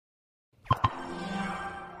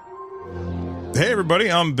Hey, everybody,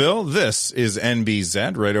 I'm Bill. This is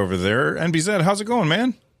NBZ right over there. NBZ, how's it going,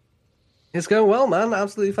 man? It's going well, man.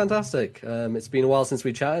 Absolutely fantastic. It's been a while since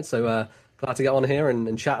we chatted, so glad to get on here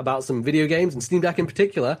and chat about some video games and Steam Deck in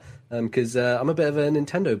particular, because I'm a bit of a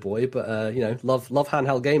Nintendo boy, but love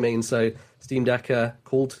handheld gaming, and so Steam Deck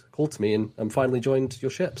called to me, and I'm finally joined your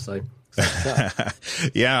ship. So.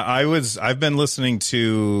 Yeah, I've been listening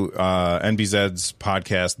to NBZ's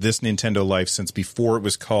podcast, This Nintendo Life, since before it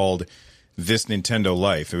was called This Nintendo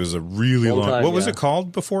Life. It was a really long time, what was it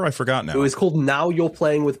called before? I forgot now. It was called Now You're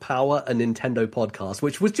Playing with Power, a Nintendo podcast,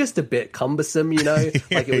 which was just a bit cumbersome, you know?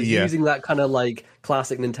 Like it was using that kind of like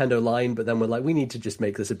classic Nintendo line, but then we're like, we need to just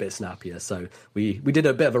make this a bit snappier. So we did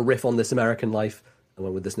a bit of a riff on This American Life. I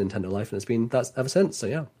went with This Nintendo Life, and it's been that's ever since. So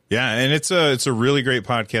yeah, and it's a really great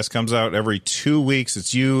podcast. Comes out every 2 weeks.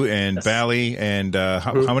 It's you and Bally, and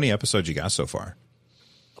how many episodes you got so far?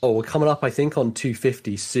 Oh, we're coming up, I think, on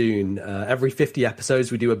 250 soon. Every 50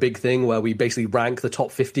 episodes, we do a big thing where we basically rank the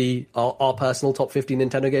top 50, our personal top 50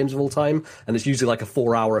 Nintendo games of all time. And it's usually like a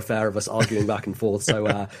 4-hour affair of us arguing back and forth.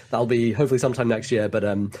 So that'll be hopefully sometime next year. But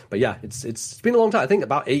yeah, it's been a long time. I think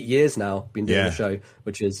about 8 years now been doing the show,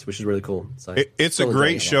 which is really cool. So it's a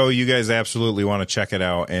great show. You guys absolutely want to check it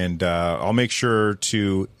out. And I'll make sure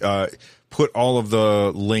to put all of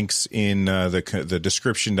the links in the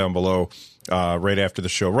description down below. Right after the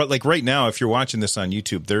show. Like right now, if you're watching this on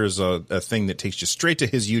YouTube, there's a thing that takes you straight to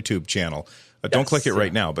his YouTube channel. Don't click it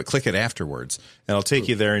right now, but click it afterwards. And I'll take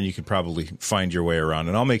you there, and you can probably find your way around.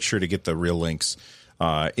 And I'll make sure to get the real links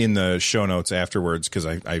in the show notes afterwards, because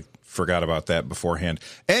I forgot about that beforehand.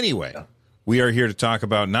 Anyway, we are here to talk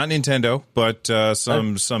about not Nintendo, but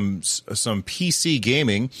some PC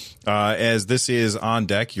gaming, as this is On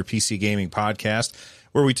Deck, your PC gaming podcast,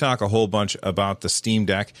 where we talk a whole bunch about the Steam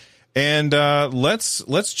Deck. And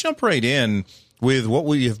let's jump right in with what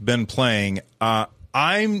we have been playing.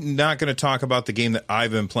 I'm not going to talk about the game that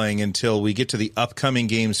I've been playing until we get to the upcoming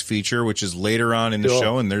games feature, which is later on in the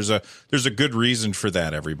show, and there's a good reason for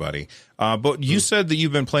that, everybody. But you said that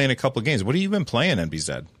you've been playing a couple of games. What have you been playing,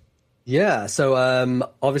 NBZ? Yeah, so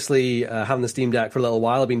obviously having the Steam Deck for a little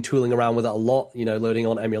while, I've been tooling around with it a lot, loading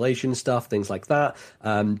on emulation stuff, things like that.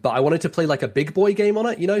 But I wanted to play like a big boy game on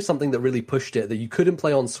it, something that really pushed it that you couldn't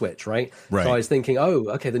play on Switch, right? So I was thinking,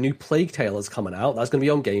 the new Plague Tale is coming out. That's going to be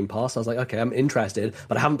on Game Pass. I was like, okay, I'm interested,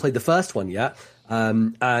 but I haven't played the first one yet.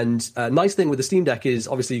 Nice thing with the Steam Deck is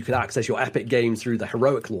obviously you can access your Epic games through the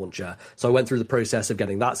Heroic launcher. So I went through the process of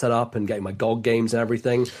getting that set up and getting my GOG games and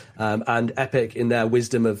everything. And Epic, in their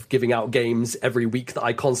wisdom of giving out games every week that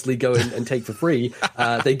I constantly go and take for free,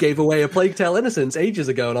 they gave away a Plague Tale Innocence ages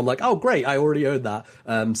ago. And I'm like, oh, great, I already own that.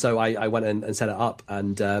 So I went and set it up.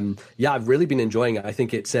 And I've really been enjoying it. I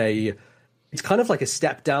think it's kind of like a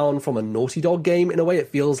step down from a Naughty Dog game in a way. It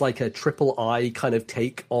feels like a triple I kind of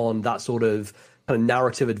take on that sort of kind of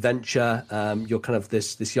narrative adventure. You're kind of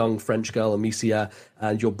this young French girl, Amicia,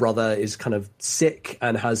 and your brother is kind of sick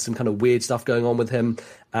and has some kind of weird stuff going on with him.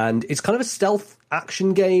 And it's kind of a stealth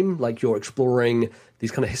action game. Like you're exploring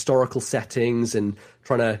these kind of historical settings and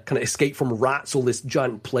trying to kind of escape from rats, all this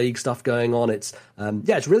giant plague stuff going on. It's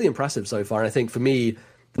really impressive so far. And I think for me,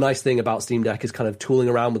 the nice thing about Steam Deck is kind of tooling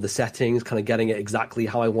around with the settings, kind of getting it exactly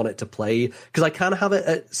how I want it to play. Because I can have it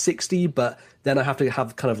at 60, but then I have to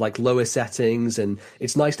have kind of like lower settings. And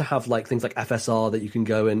it's nice to have like things like FSR that you can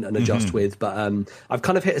go and adjust with. But I've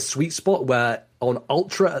kind of hit a sweet spot where on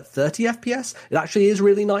Ultra at 30 FPS, it actually is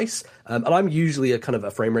really nice. And I'm usually a kind of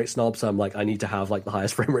a frame rate snob, so I'm like, I need to have like the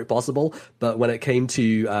highest frame rate possible. But when it comes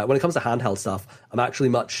to handheld stuff, I'm actually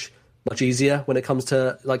much easier when it comes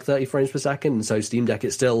to like 30 frames per second. And so Steam Deck,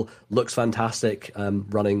 it still looks fantastic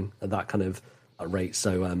running at that kind of rate.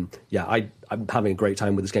 So I'm having a great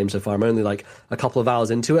time with this game so far. I'm only like a couple of hours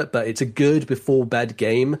into it, but it's a good before bed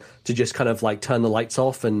game to just kind of like turn the lights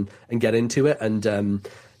off and get into it. And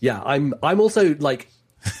I'm also like,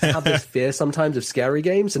 I have this fear sometimes of scary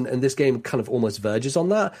games, and this game kind of almost verges on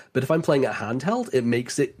that. But if I'm playing it handheld, it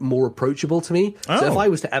makes it more approachable to me. So if I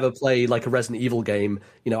was to ever play like a Resident Evil game,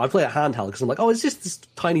 I play it handheld because I'm like, it's just this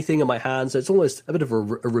tiny thing in my hand, so it's almost a bit of a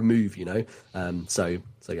remove, So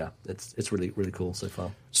yeah, it's really, really cool so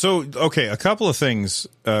far. So, okay, a couple of things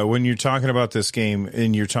when you're talking about this game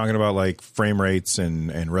and you're talking about like frame rates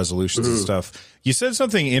and resolutions and stuff. You said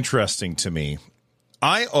something interesting to me.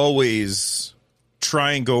 I always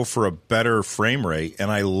try and go for a better frame rate,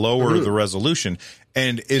 and I lower the resolution.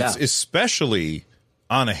 And it's especially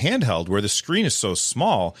on a handheld where the screen is so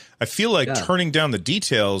small, I feel like turning down the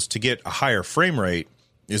details to get a higher frame rate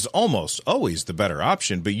is almost always the better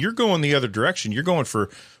option, but you're going the other direction. You're going for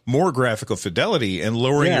more graphical fidelity and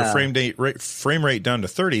lowering your frame rate down to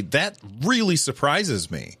 30. That really surprises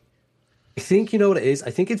me. I think you know what it is. I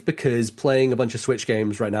think it's because playing a bunch of Switch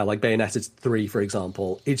games right now, like Bayonetta 3, for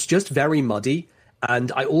example, it's just very muddy.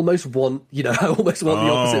 And I almost want, the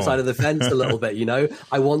opposite side of the fence a little bit,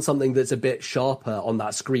 I want something that's a bit sharper on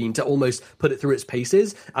that screen to almost put it through its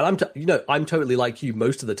paces. And I'm totally like you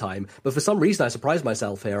most of the time, but for some reason I surprised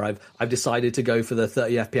myself here. I've decided to go for the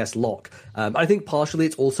 30 FPS lock. I think partially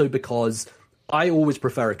it's also because I always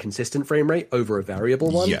prefer a consistent frame rate over a variable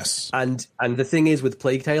one. Yes. And the thing is with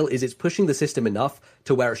Plague Tale is it's pushing the system enough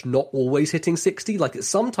to where it's not always hitting 60, like it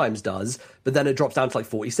sometimes does, but then it drops down to like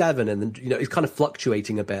 47, and then, it's kind of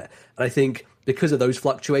fluctuating a bit. And I think because of those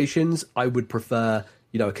fluctuations, I would prefer,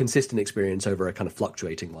 a consistent experience over a kind of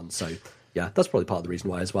fluctuating one. So yeah, that's probably part of the reason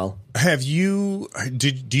why as well. Do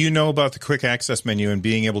you know about the quick access menu and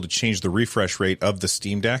being able to change the refresh rate of the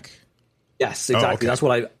Steam Deck? Yes, exactly. Oh, okay. That's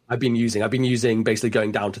what I've been using. I've been using basically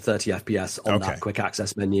going down to 30 FPS on that quick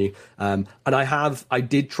access menu. And I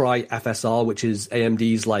did try FSR, which is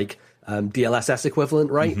AMD's like DLSS equivalent,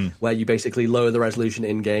 right? Mm-hmm. Where you basically lower the resolution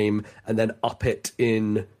in game and then up it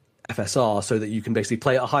in FSR so that you can basically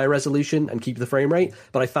play at a higher resolution and keep the frame rate.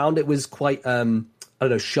 But I found it was quite,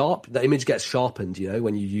 sharp. The image gets sharpened,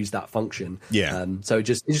 when you use that function. Yeah. So it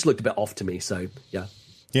just looked a bit off to me. So yeah.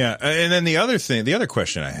 Yeah, and then the other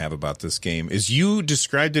question I have about this game is you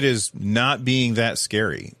described it as not being that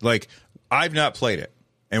scary. Like, I've not played it,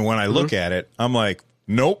 and when I look at it, I'm like,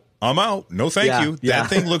 nope, I'm out. No, thank you. That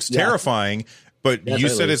thing looks terrifying, but you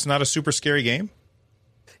said it's not a super scary game?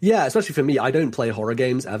 Yeah, especially for me, I don't play horror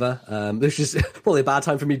games ever. This is probably a bad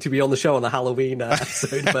time for me to be on the show on the Halloween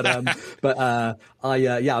episode,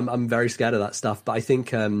 I'm very scared of that stuff. But I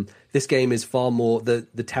think this game is far more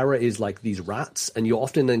the terror is like these rats, and you're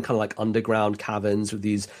often in kind of like underground caverns with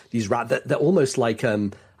these rats that they're almost like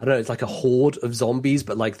I don't know, it's like a horde of zombies,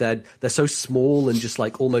 but like they're so small and just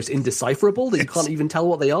like almost indecipherable that you can't even tell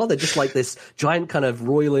what they are. They're just like this giant kind of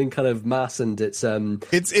roiling kind of mass, and it's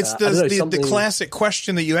the classic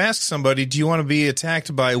question that you ask somebody: do you want to be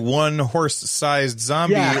attacked by one horse-sized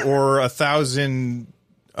zombie or 1,000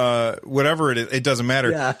 whatever it is? It doesn't matter.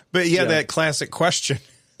 Yeah. But that classic question.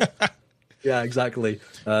 Yeah, exactly.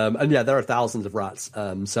 And there are thousands of rats.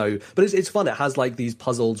 But it's fun. It has like these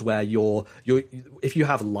puzzles where if you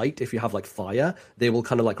have light, if you have like fire, they will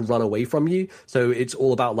kind of like run away from you. So it's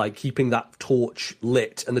all about like keeping that torch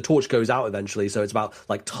lit, and the torch goes out eventually. So it's about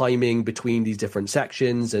like timing between these different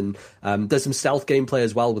sections. And there's some stealth gameplay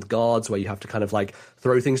as well with guards where you have to kind of like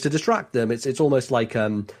throw things to distract them. It's almost like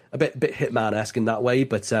a bit Hitman-esque in that way,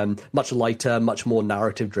 but much lighter, much more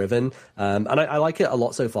narrative driven. And I like it a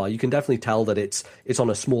lot so far. You can definitely tell that it's on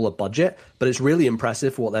a smaller budget, but it's really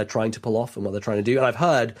impressive for what they're trying to pull off and what they're trying to do. And I've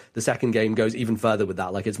heard the second game goes even further with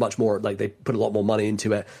that. Like it's much more like they put a lot more money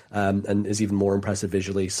into it, and is even more impressive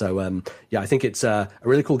visually. So I think it's a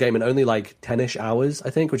really cool game, and only like 10-ish hours, I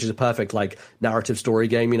think, which is a perfect like narrative story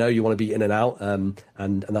game. You want to be in and out, and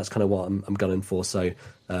that's kind of what I'm gunning for. So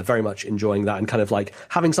very much enjoying that, and kind of like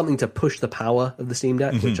having something to push the power of the Steam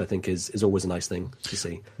Deck, which I think is always a nice thing to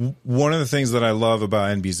see. One of the things that I love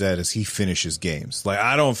about NBZ is he finishes games. Like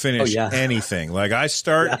I don't finish anything. Like I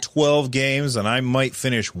start 12 games and I might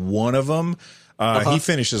finish one of them. He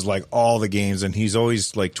finishes like all the games, and he's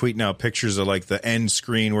always like tweeting out pictures of like the end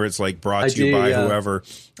screen where it's like brought to you by whoever.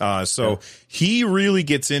 He really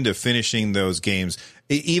gets into finishing those games.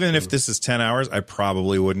 Even if this is 10 hours, I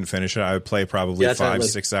probably wouldn't finish it. I would play probably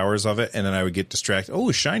 5-6 hours of it, and then I would get distracted. Oh,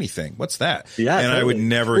 a shiny thing. What's that? Yeah, and I would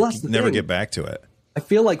never get back to it. I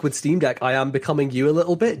feel like with Steam Deck, I am becoming you a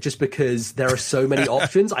little bit, just because there are so many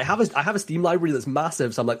options. I have a Steam library that's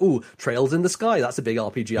massive, so I'm like, ooh, Trails in the Sky, that's a big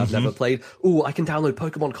RPG I've never played. Ooh, I can download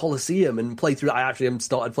Pokemon Colosseum and play through. I actually have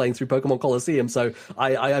started playing through Pokemon Colosseum, so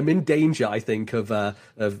I am in danger, I think, of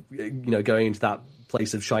going into that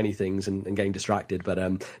place of shiny things and getting distracted. But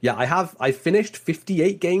I finished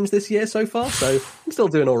 58 games this year so far, so I'm still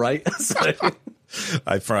doing all right.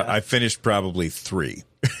 I finished probably 3.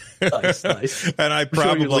 Nice. And I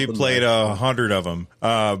probably played 100 of them.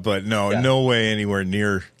 But no way anywhere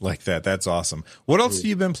near like that. That's awesome. What else have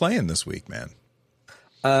you been playing this week, man?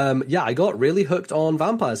 I got really hooked on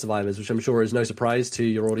Vampire Survivors, which I'm sure is no surprise to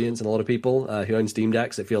your audience and a lot of people who own Steam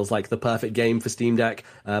Decks. It feels like the perfect game for Steam Deck.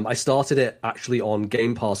 I started it actually on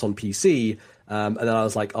Game Pass on PC, and then I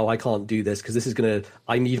was like, oh, I can't do this because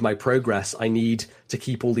I need my progress. I need to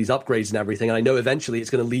keep all these upgrades and everything. And I know eventually it's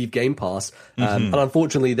going to leave Game Pass. And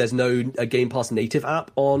unfortunately, there's no Game Pass native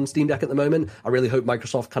app on Steam Deck at the moment. I really hope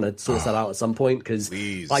Microsoft kind of sorts that out at some point, because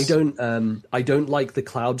I don't like the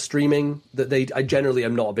cloud streaming that I generally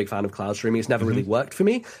am not a big fan of cloud streaming. It's never really worked for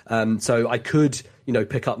me. So I could,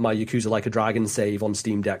 pick up my Yakuza Like a Dragon save on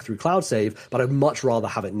Steam Deck through Cloud Save, but I'd much rather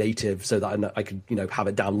have it native so that I could, have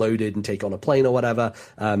it downloaded and take it on a plane or whatever.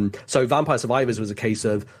 So Vampire Survivors was a case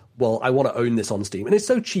of, well, I want to own this on Steam. And it's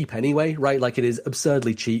so cheap anyway, right? Like, it is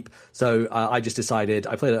absurdly cheap. So I just decided,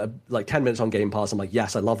 I played it like 10 minutes on Game Pass. I'm like,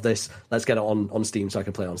 yes, I love this. Let's get it on Steam so I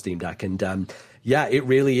can play it on Steam Deck. And yeah, it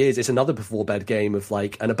really is. It's another before bed game of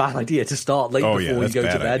like, and a bad idea to start late before you go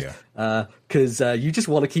to bed. Because you just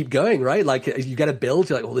want to keep going, right? Like, you get a build,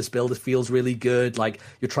 you're like, oh, this build feels really good. Like,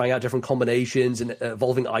 you're trying out different combinations and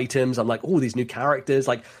evolving items. I'm like, oh, these new characters.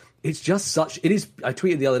 Like, it's just it is, I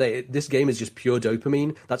tweeted the other day, this game is just pure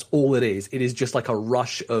dopamine. That's all it is. It is just like a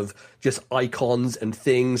rush of just icons and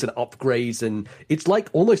things and upgrades. And it's like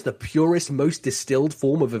almost the purest, most distilled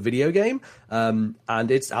form of a video game. And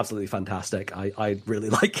it's absolutely fantastic. I really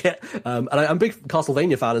like it. And I'm a big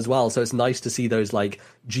Castlevania fan as well. So it's nice to see those like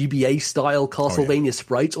GBA style Castlevania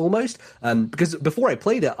sprites almost. Because before I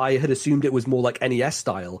played it, I had assumed it was more like NES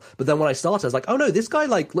style. But then when I started, I was like, oh no, this guy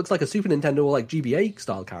like looks like a Super Nintendo or like GBA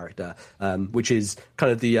style character. Which is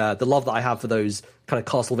kind of the love that I have for those kind of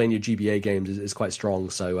Castlevania GBA games is quite strong.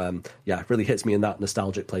 So yeah, it really hits me in that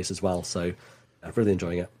nostalgic place as well. So I'm really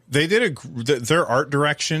enjoying it. They did their art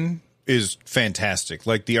direction is fantastic.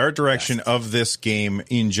 Like, the art direction of this game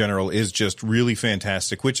in general is just really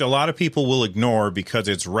fantastic, which a lot of people will ignore because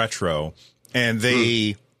it's retro, and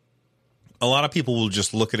a lot of people will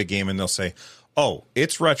just look at a game and they'll say, oh,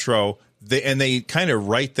 it's retro. They kind of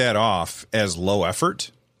write that off as low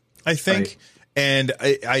effort, I think. Right. And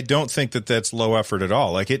I don't think that that's low effort at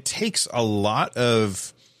all. Like, it takes a lot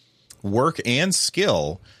of work and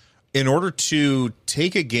skill in order to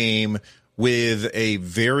take a game with a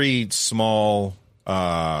very small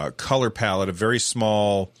color palette, a very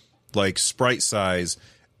small like sprite size,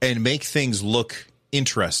 and make things look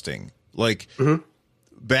interesting. Like,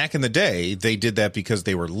 back in the day, they did that because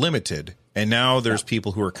they were limited. And now there's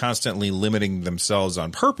people who are constantly limiting themselves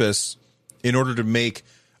on purpose in order to make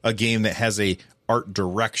a game that has a art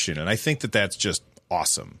direction. And I think that that's just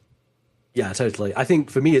awesome. Yeah, totally. I think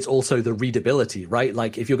for me, it's also the readability, right?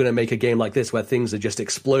 Like, if you're going to make a game like this where things are just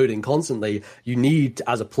exploding constantly, you need,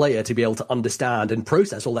 as a player, to be able to understand and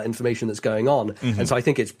process all that information that's going on. And so I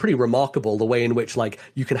think it's pretty remarkable the way in which, like,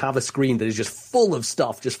 you can have a screen that is just full of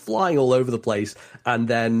stuff, just flying all over the place, and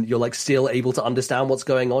then you're, like, still able to understand what's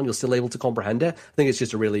going on. You're still able to comprehend it. I think it's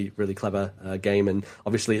just a really, really clever game. And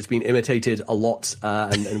obviously, it's been imitated a lot,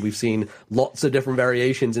 and we've seen lots of different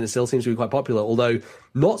variations, and it still seems to be quite popular, although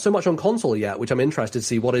not so much on console yet, which I'm interested to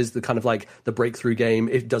see what is the kind of like the breakthrough game.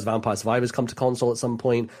 Does Vampire Survivors come to console at some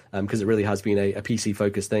point? Because it really has been a PC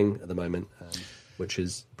focused thing at the moment, which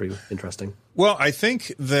is pretty interesting. Well, I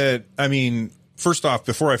think that, I mean, first off,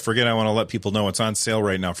 before I forget, I want to let people know it's on sale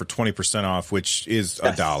right now for 20% off, which is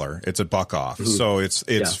 $1. It's $1 off. So it's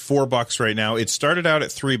 $4 right now. It started out at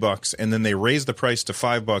 $3, and then they raised the price to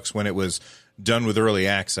 $5 when it was done with early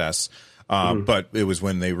access. But it was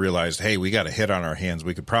when they realized, hey, we got a hit on our hands.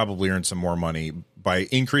 We could probably earn some more money by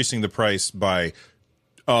increasing the price by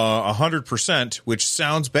 100%, which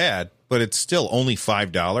sounds bad, but it's still only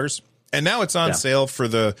 $5. And now it's on sale for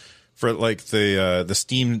the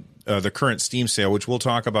Steam, the current Steam sale, which we'll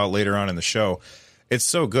talk about later on in the show. It's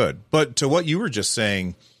so good. But to what you were just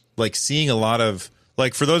saying, like, seeing a lot of,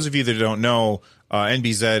 like, for those of you that don't know,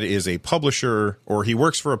 NBZ is a publisher, or he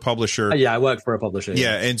works for a publisher. Yeah, I work for a publisher.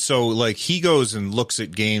 Yeah, and so, like, he goes and looks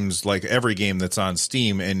at games, like every game that's on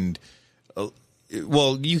Steam, and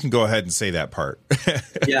well, you can go ahead and say that part.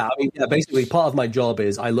 Yeah, I mean, basically, part of my job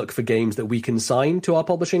is I look for games that we can sign to our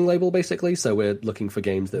publishing label, basically. So we're looking for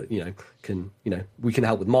games that, we can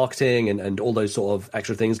help with marketing and all those sort of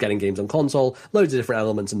extra things, getting games on console, loads of different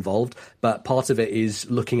elements involved. But part of it is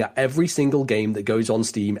looking at every single game that goes on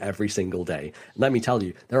Steam every single day. And let me tell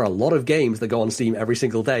you, there are a lot of games that go on Steam every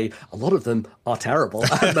single day. A lot of them are terrible.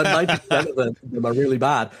 But 90% of them are really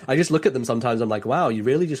bad. I just look at them sometimes. I'm like, wow, you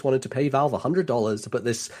really just wanted to pay Valve $100 to put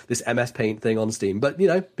this MS Paint thing on Steam. But,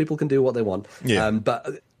 people can do what they want. Yeah.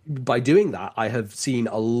 But by doing that, I have seen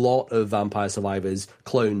a lot of Vampire Survivors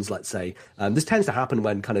clones, let's say. This tends to happen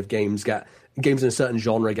when kind of games in a certain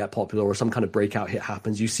genre get popular, or some kind of breakout hit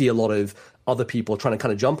happens. You see a lot of other people trying to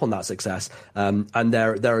kind of jump on that success. And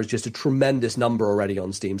there is just a tremendous number already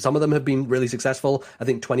on Steam. Some of them have been really successful. I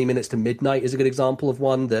think 20 Minutes to Midnight is a good example of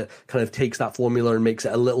one that kind of takes that formula and makes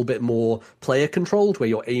it a little bit more player controlled, where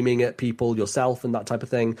you're aiming at people yourself and that type of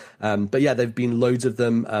thing. But yeah, there've been loads of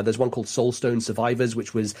them. There's one called Soulstone Survivors,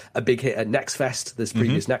 which was a big hit at Next Fest, this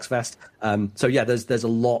previous Next Fest. So yeah, there's a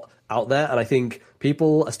lot out there, and I think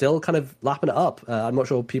people are still kind of lapping it up. I'm not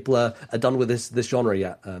sure people are done with this genre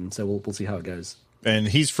yet. So we'll see how it goes. And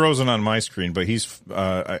he's frozen on my screen, but he's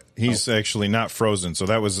actually not frozen. So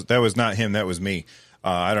that was not him. That was me.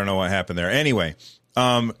 I don't know what happened there. Anyway,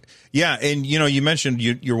 yeah, and you mentioned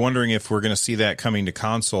you're wondering if we're going to see that coming to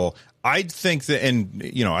console. I'd think that, and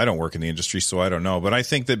I don't work in the industry, so I don't know, but I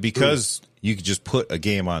think that because you could just put a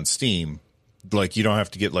game on Steam, like you don't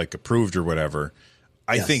have to get like approved or whatever.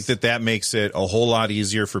 I think that makes it a whole lot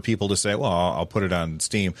easier for people to say, well, I'll put it on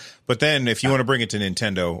Steam. But then if you want to bring it to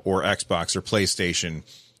Nintendo or Xbox or PlayStation,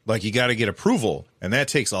 like you got to get approval, and that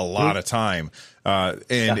takes a lot of time.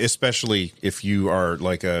 Especially if you are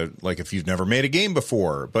like if you've never made a game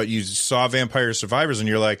before, but you saw Vampire Survivors and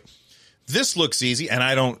you're like, this looks easy. And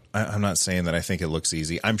I'm not saying that I think it looks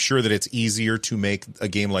easy. I'm sure that it's easier to make a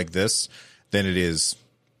game like this than it is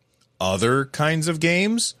other kinds of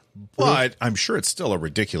games. But I'm sure it's still a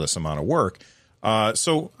ridiculous amount of work.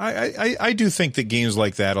 So I do think that games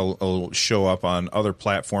like that will show up on other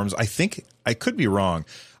platforms. I think I could be wrong.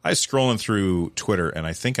 I was scrolling through Twitter, and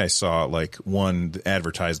I think I saw like one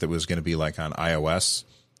advertised that was going to be like on iOS.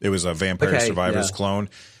 It was a Vampire Survivors clone.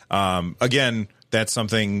 Again, that's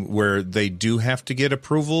something where they do have to get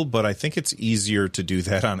approval, but I think it's easier to do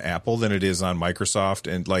that on Apple than it is on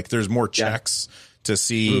Microsoft. And like there's more checks to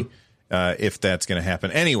see if that's going to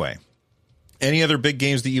happen. Anyway, any other big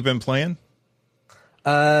games that you've been playing?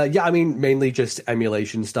 Yeah, I mean, mainly just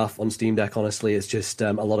emulation stuff on Steam Deck, honestly. It's just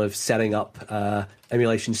a lot of setting up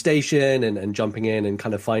Emulation Station and jumping in and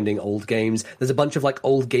kind of finding old games. There's a bunch of like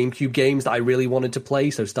old GameCube games that I really wanted to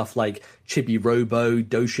play. So stuff like Chibi Robo,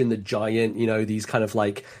 Doshin the Giant, these kind of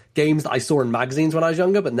like games that I saw in magazines when I was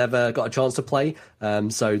younger, but never got a chance to play.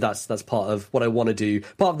 So that's part of what I want to do.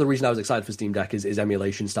 Part of the reason I was excited for Steam Deck is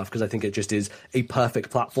emulation stuff, because I think it just is a perfect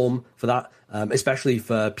platform for that, especially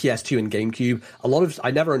for PS2 and GameCube.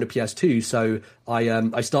 I never owned a PS2, so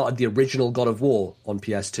I started the original God of War on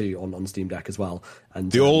PS2 on Steam Deck as well. And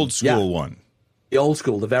the old school one. The old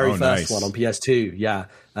school, the very first one on PS2, yeah.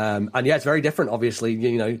 And yeah, it's very different, obviously.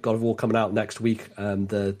 God of War coming out next week,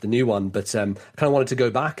 the new one. But I kind of wanted to go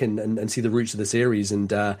back and see the roots of the series.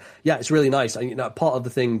 And yeah, it's really nice. Part of the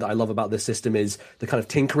thing that I love about this system is the kind of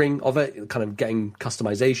tinkering of it, kind of getting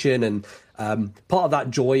customization. And part of that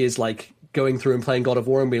joy is like going through and playing God of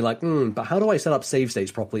War and being like, but how do I set up save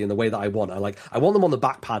states properly in the way that I want? I want them on the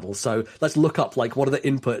back panel. So let's look up like what are the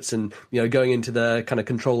inputs and going into the kind of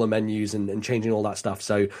controller menus and changing all that stuff.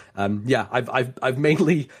 So yeah, I've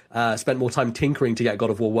mainly spent more time tinkering to get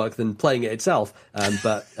God of War work than playing it itself.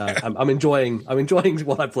 But I'm enjoying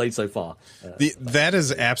what I've played so far. That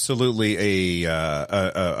is absolutely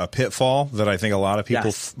a pitfall that I think a lot of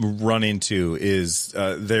people run into. Is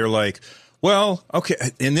they're like, well, okay,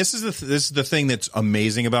 and this is the thing that's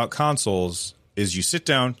amazing about consoles is you sit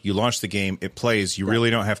down, you launch the game, it plays, you really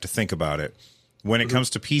don't have to think about it. When it comes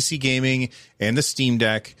to PC gaming and the Steam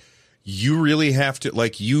Deck, you really have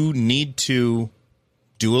to, you need to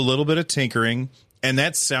do a little bit of tinkering, and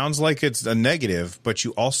that sounds like it's a negative, but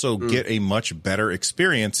you also get a much better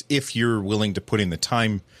experience if you're willing to put in the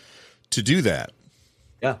time to do that.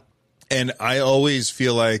 Yeah. And I always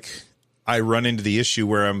feel like I run into the issue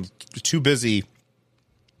where I'm too busy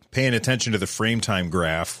paying attention to the frame time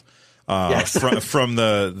graph from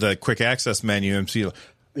the quick access menu and see,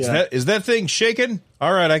 is that thing shaking?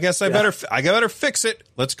 All right, I guess I better fix it.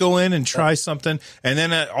 Let's go in and try something. And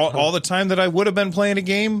then all the time that I would have been playing a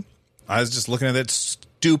game, I was just looking at that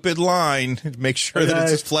stupid line to make sure that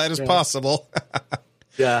it's as flat as possible.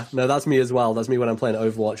 Yeah, no, that's me as well. That's me when I'm playing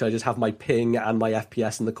Overwatch. I just have my ping and my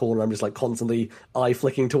FPS in the corner. I'm just like constantly eye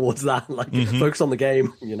flicking towards that, focus on the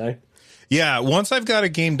game, Yeah, once I've got a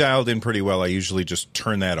game dialed in pretty well, I usually just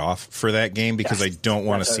turn that off for that game because I don't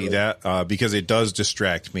want to see that because it does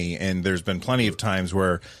distract me. And there's been plenty of times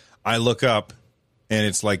where I look up and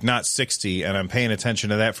it's like not 60 and I'm paying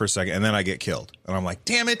attention to that for a second and then I get killed. And I'm like,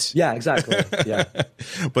 damn it. Yeah, exactly. Yeah.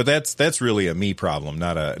 But that's really a me problem,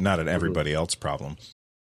 not an everybody else problem.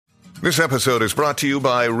 This episode is brought to you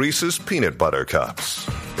by Reese's Peanut Butter Cups.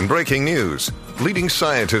 In breaking news, leading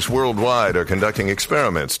scientists worldwide are conducting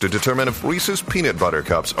experiments to determine if Reese's Peanut Butter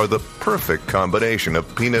Cups are the perfect combination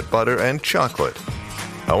of peanut butter and chocolate.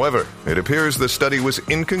 However, it appears the study was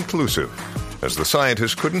inconclusive, as the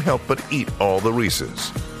scientists couldn't help but eat all the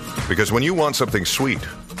Reese's. Because when you want something sweet,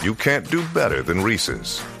 you can't do better than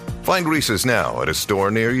Reese's. Find Reese's now at a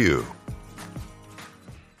store near you.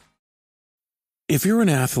 If you're an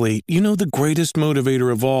athlete, you know the greatest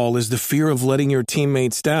motivator of all is the fear of letting your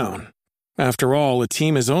teammates down. After all, a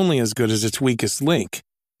team is only as good as its weakest link.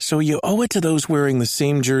 So you owe it to those wearing the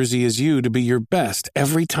same jersey as you to be your best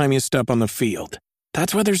every time you step on the field.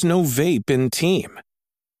 That's why there's no vape in team.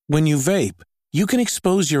 When you vape, you can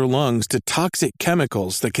expose your lungs to toxic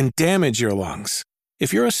chemicals that can damage your lungs.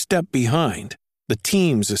 If you're a step behind, the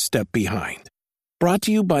team's a step behind. Brought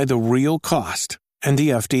to you by The Real Cost and the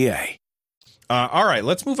FDA. All right,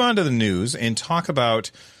 let's move on to the news and talk about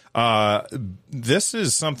this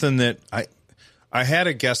is something that I had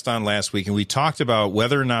a guest on last week, and we talked about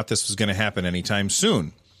whether or not this was going to happen anytime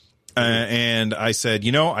soon. And I said,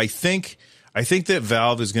 I think that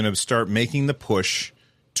Valve is going to start making the push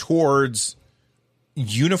towards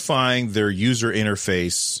unifying their user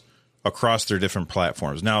interface across their different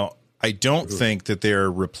platforms. Now, I don't think that they're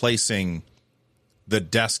replacing the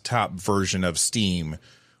desktop version of Steam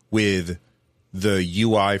with the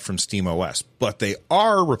UI from SteamOS, but they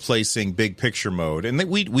are replacing big picture mode. And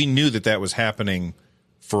we knew that was happening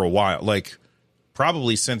for a while, like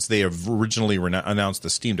probably since they have originally announced the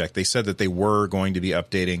Steam Deck. They said that they were going to be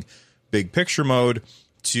updating big picture mode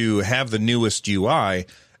to have the newest UI.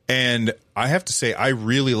 And I have to say, I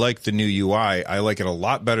really like the new UI. I like it a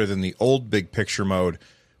lot better than the old big picture mode.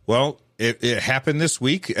 Well, it happened this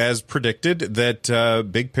week as predicted that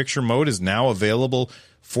big picture mode is now available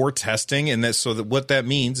for testing, and what that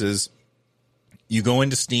means is you go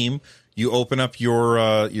into Steam, you open up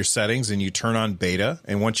your settings, and you turn on beta.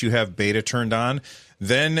 And once you have beta turned on,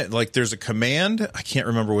 then there's a command. I can't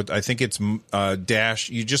remember what. I think it's dash.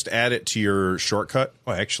 You just add it to your shortcut.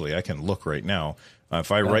 Well, actually, I can look right now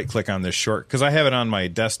if I right click on this because I have it on my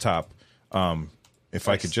desktop. If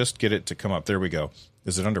I could just get it to come up, there we go.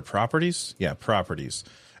 Is it under properties? Yeah, properties,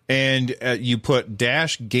 and you put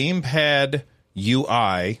dash gamepad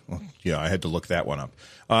UI. Yeah, I had to look that one up.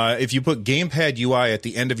 If you put gamepad UI at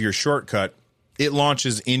the end of your shortcut, it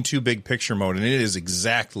launches into big picture mode, and it is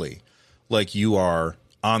exactly like you are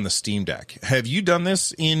on the Steam Deck. Have you done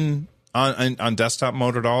this on desktop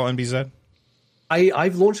mode at all, NBZ?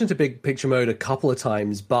 I've launched into big picture mode a couple of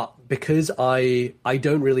times, but because I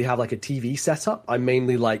don't really have a TV setup, I'm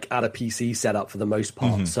mainly at a PC setup for the most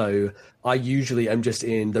part. Mm-hmm. So I usually am just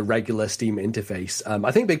in the regular Steam interface.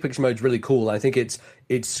 I think big picture mode is really cool. I think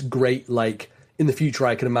it's great. In the future,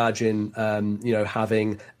 I can imagine,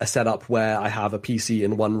 having a setup where I have a PC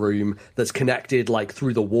in one room that's connected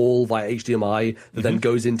through the wall via HDMI that then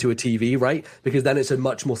goes into a TV, right? Because then it's a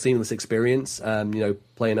much more seamless experience,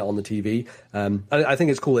 playing it on the TV. I think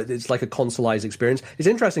it's cool. It's like a consoleized experience. It's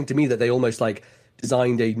interesting to me that they almost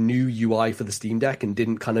designed a new UI for the Steam Deck and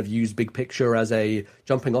didn't kind of use big picture as a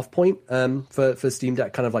jumping off point for Steam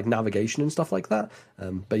Deck kind of navigation and stuff like that.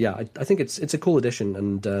 But yeah, I think it's a cool addition,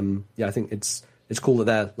 and I think it's cool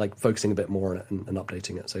that they're focusing a bit more on it and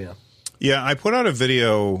updating it. So yeah. Yeah, I put out a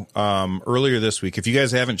video earlier this week. If you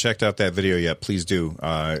guys haven't checked out that video yet, please do.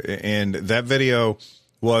 And that video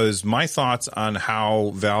was my thoughts on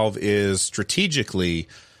how Valve is strategically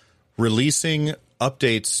releasing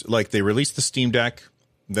updates. They released the Steam Deck,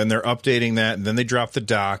 then they're updating that, and then they drop the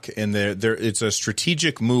dock, and it's a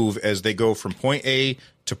strategic move as they go from point A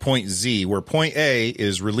to point Z, where point A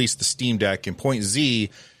is release the Steam Deck, and point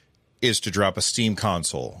Z is to drop a Steam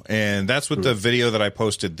console. And that's what the video that I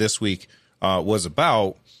posted this week was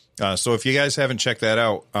about. So if you guys haven't checked that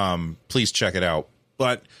out, please check it out.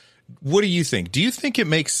 But what do you think? Do you think it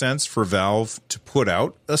makes sense for Valve to put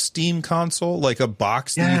out a Steam console, like a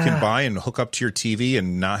box that you can buy and hook up to your TV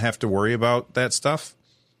and not have to worry about that stuff?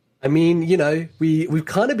 I mean, we've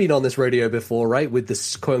kind of been on this rodeo before, right? With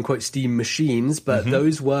this quote unquote Steam machines, but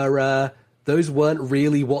those weren't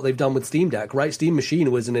really what they've done with Steam Deck, right? Steam Machine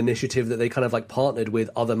was an initiative that they kind of partnered with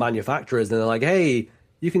other manufacturers, and they're like, hey,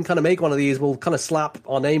 you can kind of make one of these, we'll kind of slap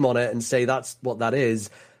our name on it and say that's what that is.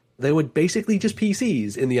 They were basically just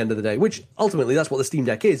PCs in the end of the day, which ultimately that's what the Steam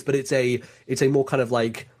Deck is, but it's a more kind of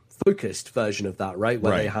focused version of that, right?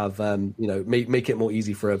 Where they have, make it more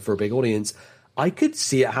easy for a big audience. I could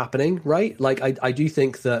see it happening, right? I do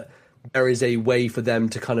think that there is a way for them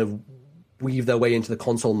to kind of weave their way into the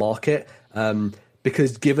console market,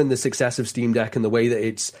 because given the success of Steam Deck and the way that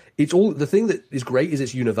it's all, the thing that is great is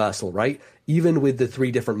it's universal, right? Even with the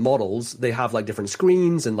 3 different models, they have different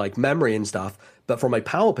screens and memory and stuff, but from a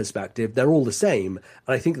power perspective, they're all the same.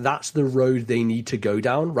 And I think that's the road they need to go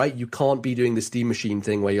down, right? You can't be doing the Steam Machine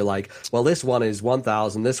thing where you're well, this one is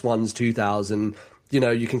 1,000, this one's 2,000.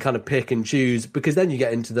 you can kind of pick and choose, because then you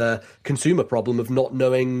get into the consumer problem of not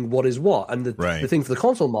knowing what is what. And the thing for the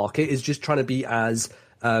console market is just trying to be as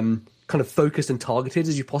kind of focused and targeted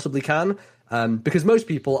as you possibly can. Because most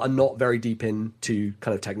people are not very deep into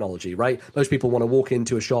kind of technology, right? Most people want to walk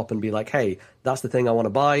into a shop and be like, hey, that's the thing I want to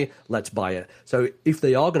buy, let's buy it. So if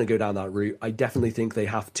they are going to go down that route, I definitely think they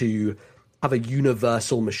have to have a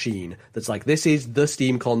universal machine that's like, this is the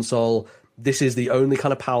Steam console, this is the only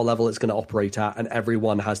kind of power level it's going to operate at, and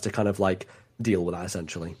everyone has to kind of like deal with that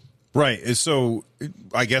essentially. Right. So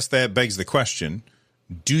I guess that begs the question,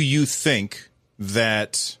 do you think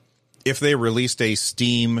that if they released a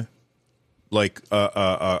Steam, like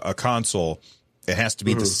a console, it has to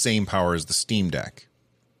be the same power as the Steam Deck?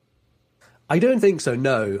 I don't think so,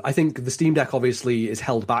 no. I think the Steam Deck obviously is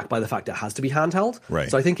held back by the fact it has to be handheld.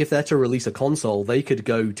 Right. So I think if they're to release a console, they could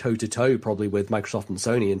go toe-to-toe probably with Microsoft and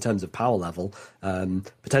Sony in terms of power level,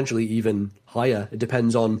 potentially even higher. It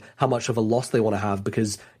depends on how much of a loss they want to have,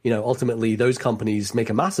 because, ultimately those companies make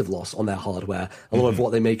a massive loss on their hardware. A lot of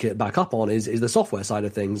what they make it back up on is the software side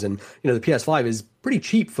of things. And, the PS5 is pretty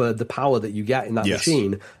cheap for the power that you get in that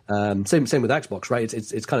machine. Same with Xbox, right?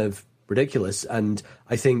 It's kind of ridiculous. And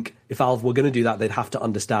I think if Valve were going to do that, they'd have to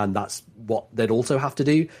understand that's what they'd also have to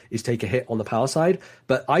do, is take a hit on the power side.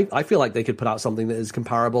 But I feel like they could put out something that is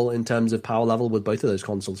comparable in terms of power level with both of those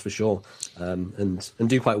consoles for sure, and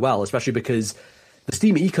do quite well, especially because the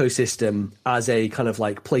Steam ecosystem as a kind of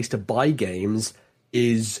like place to buy games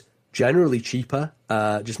is generally cheaper,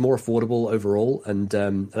 just more affordable overall. And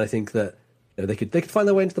I think that they could find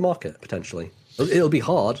their way into the market potentially. It'll be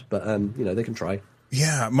hard, but they can try.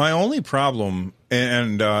 Yeah, my only problem,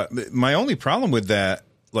 my only problem with that,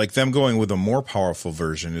 like them going with a more powerful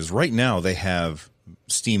version, is right now they have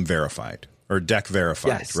Steam Verified or Deck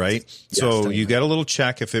Verified, right? Yes, so totally. You get a little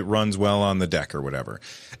check if it runs well on the deck or whatever.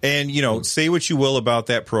 And, say what you will about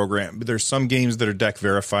that program, but there's some games that are Deck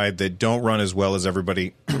Verified that don't run as well as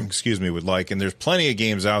everybody, would like. And there's plenty of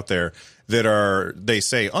games out there that are, they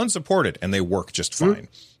say, unsupported, and they work just fine.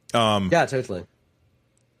 Yeah, totally.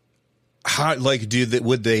 How,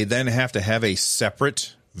 would they then have to have a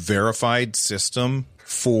separate verified system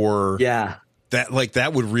for that? Like,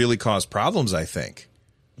 that would really cause problems, I think.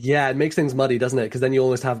 Yeah, it makes things muddy, doesn't it? Because then you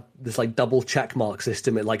almost have this like double check mark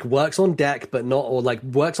system. It like works on deck, but not, or like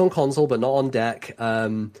works on console, but not on deck.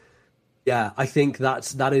 Yeah, I think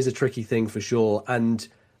that is a tricky thing for sure. And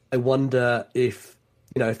I wonder if,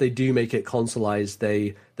 if they do make it consoleized,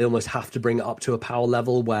 they almost have to bring it up to a power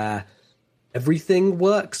level where everything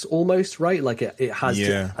works almost, right? Like it has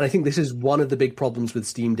to. And I think this is one of the big problems with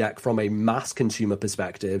Steam Deck from a mass consumer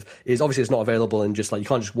perspective, is obviously it's not available in just like, you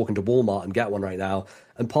can't just walk into Walmart and get one right now.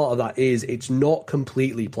 And part of that is it's not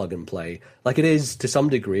completely plug and play. Like it is to some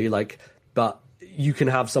degree, but you can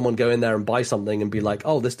have someone go in there and buy something and be like,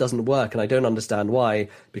 oh, this doesn't work. And I don't understand why,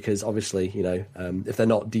 because obviously, if they're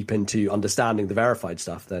not deep into understanding the verified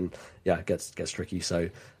stuff, then it gets tricky. So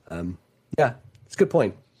it's a good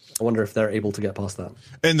point. I wonder if they're able to get past that.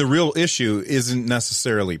 And the real issue isn't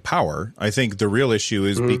necessarily power. I think the real issue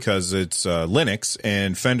is because it's Linux,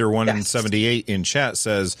 and Fender178 in chat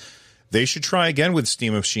says they should try again with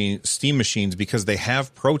Steam machines because they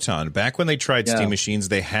have Proton. Back when they tried Steam machines,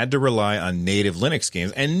 they had to rely on native Linux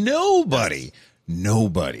games, and nobody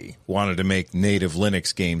wanted to make native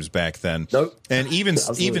Linux games back then. Nope. And even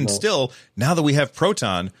still, now that we have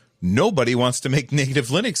Proton, nobody wants to make native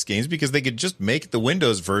Linux games because they could just make the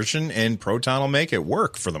Windows version and Proton will make it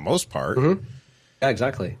work for the most part. Yeah,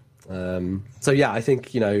 exactly. I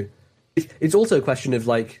think, it's also a question of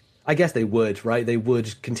like, I guess they would, right? They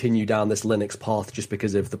would continue down this Linux path just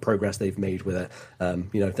because of the progress they've made with it.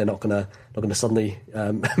 They're not gonna suddenly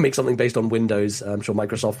make something based on Windows. I'm sure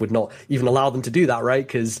Microsoft would not even allow them to do that, right?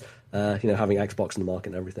 Because having Xbox in the market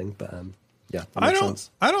and everything. But yeah, I don't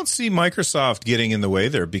see Microsoft getting in the way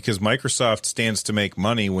there, because Microsoft stands to make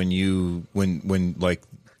money because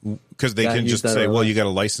they can just say, well, you got to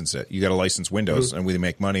license it. You got to license Windows, and we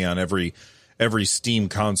make money on every Steam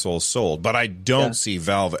console sold. But I don't see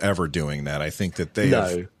Valve ever doing that. I think that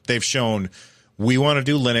they've shown we want to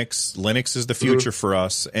do Linux. Linux is the future for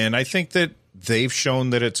us, and I think that they've shown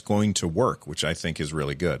that it's going to work, which I think is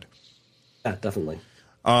really good. Yeah, definitely.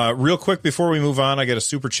 Real quick before we move on, I got a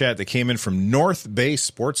super chat that came in from North Bay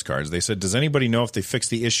Sports Cards. They said, does anybody know if they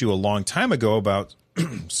fixed the issue a long time ago about,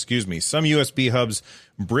 some USB hubs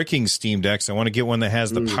bricking Steam Decks? I want to get one that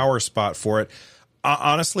has the power spot for it.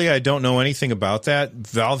 Honestly, I don't know anything about that.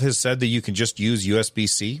 Valve has said that you can just use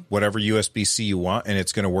USB-C, whatever USB-C you want, and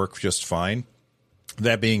it's going to work just fine.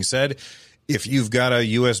 That being said, if you've got a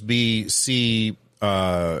USB-C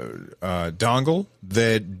dongle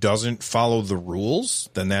that doesn't follow the rules,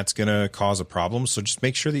 then that's going to cause a problem. So just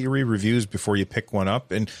make sure that you read reviews before you pick one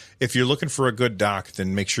up. And if you're looking for a good dock,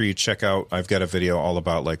 then make sure you check out, I've got a video all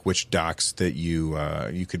about like which docks that you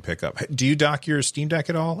could pick up. Do you dock your Steam Deck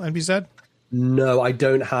at all, NBZ? No, I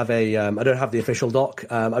don't have I don't have the official dock.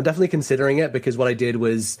 I'm definitely considering it, because what I did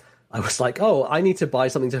was I was like, oh, I need to buy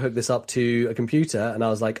something to hook this up to a computer. And I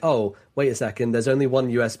was like, oh, wait a second, there's only one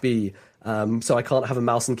USB. So I can't have a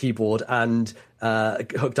mouse and keyboard and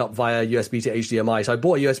hooked up via USB to HDMI. So I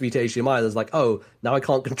bought a USB to HDMI. I was like, oh, now I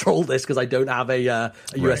can't control this because I don't have a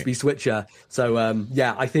USB switcher. So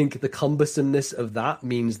yeah, I think the cumbersomeness of that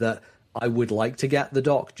means that I would like to get the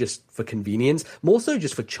dock just for convenience, more so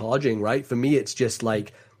just for charging, right? For me, it's just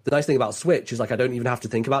like, the nice thing about Switch is like I don't even have to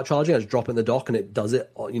think about charging. I just drop it in the dock and it does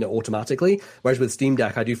it, automatically. Whereas with Steam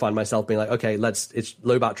Deck, I do find myself being like, okay, it's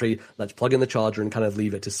low battery, let's plug in the charger and kind of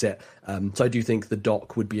leave it to sit. So I do think the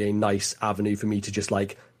dock would be a nice avenue for me to just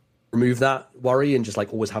like remove that worry and just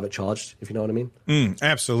like always have it charged, if you know what I mean.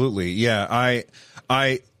 Absolutely, yeah.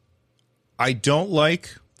 I don't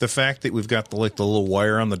like the fact that we've got the little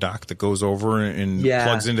wire on the dock that goes over and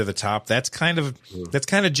plugs into the top. That's kind of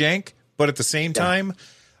jank, but at the same time,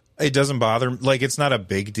 it doesn't bother. Like, it's not a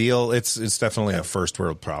big deal. It's definitely a first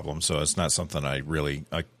world problem. So it's not something I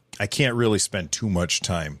can't really spend too much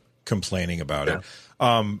time complaining about it.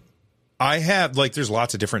 I have there's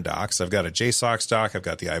lots of different docks. I've got a JSOX dock. I've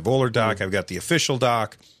got the iVolar dock. I've got the official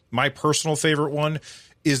dock. My personal favorite one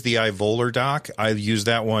is the iVolar dock. I use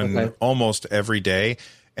that one almost every day,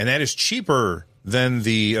 and that is cheaper than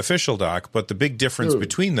the official dock. But the big difference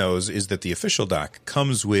between those is that the official dock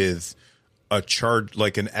comes with a charge,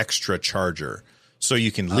 like an extra charger. So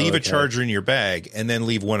you can leave a charger in your bag and then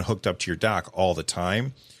leave one hooked up to your dock all the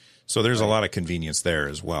time. So there's a lot of convenience there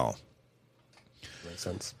as well. Makes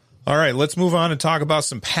sense. All right, let's move on and talk about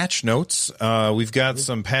some patch notes. We've got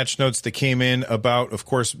some patch notes that came in about, of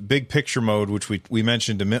course, big picture mode, which we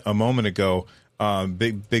mentioned a moment ago.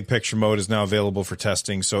 Big picture mode is now available for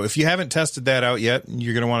testing. So if you haven't tested that out yet,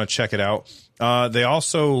 you're going to want to check it out. They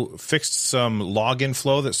also fixed some login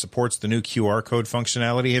flow that supports the new QR code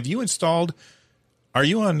functionality. Have you installed? Are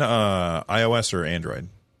you on iOS or Android?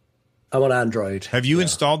 I'm on Android. Have you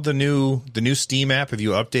installed the new Steam app? Have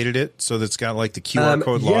you updated it so that it's got like the QR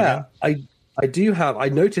code login? Yeah, I do have. I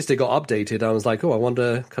noticed it got updated. I was like, oh, I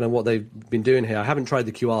wonder kind of what they've been doing here. I haven't tried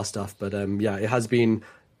the QR stuff, but yeah, it has been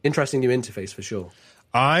interesting new interface for sure.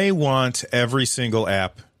 I want every single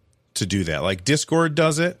app to do that. Like Discord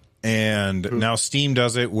does it, and now Steam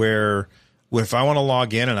does it, where if I want to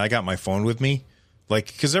log in and I got my phone with me, like,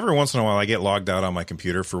 because every once in a while I get logged out on my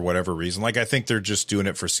computer for whatever reason. Like, I think they're just doing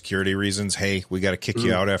it for security reasons. Hey, we got to kick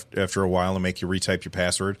you out after a while and make you retype your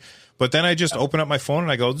password. But then I just open up my phone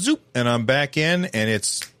and I go zoop, and I'm back in, and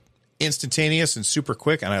it's instantaneous and super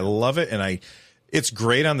quick, and I love it. And it's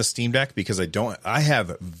great on the Steam Deck because I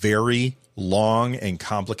have very long and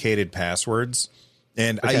complicated passwords,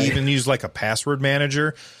 and I even use like a password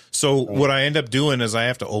manager. So what I end up doing is I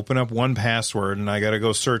have to open up one password and I got to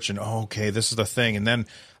go search, and this is the thing. And then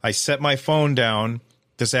I set my phone down.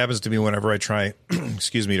 This happens to me whenever I try,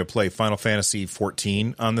 to play Final Fantasy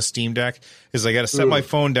 14 on the Steam Deck, is I got to set my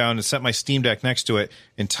phone down and set my Steam Deck next to it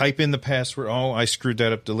and type in the password. Oh, I screwed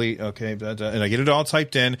that up. Delete. Okay. And I get it all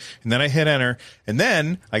typed in, and then I hit enter, and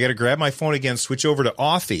then I got to grab my phone again, switch over to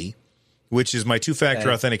Authy, which is my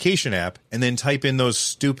two-factor authentication app, and then type in those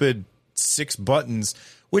stupid 6 buttons,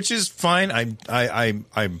 which is fine. I'm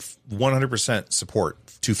 100% support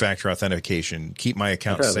two-factor authentication. Keep my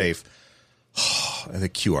account safe. The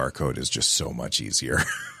QR code is just so much easier.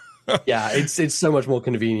 Yeah, it's so much more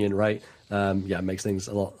convenient, right? It makes things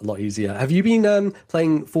a lot easier. Have you been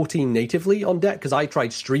playing 14 natively on deck? Because I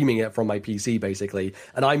tried streaming it from my PC, basically,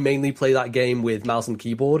 and I mainly play that game with mouse and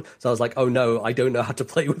keyboard. So I was like, oh no, I don't know how to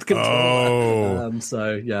play with controller.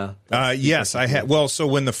 Yes, I had. Well, so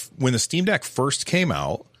when the Steam Deck first came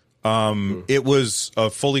out, it was a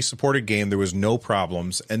fully supported game. There was no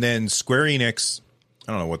problems, and then Square Enix,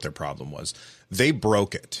 I don't know what their problem was. They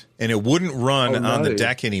broke it, and it wouldn't run on the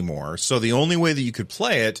deck anymore. So the only way that you could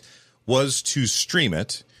play it was to stream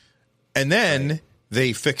it, and then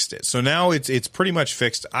they fixed it. So now it's pretty much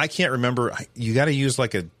fixed. I can't remember. You got to use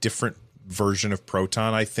like a different version of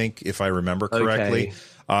Proton, I think, if I remember correctly,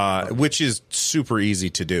 which is super easy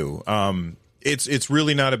to do. It's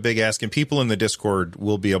really not a big ask, and people in the Discord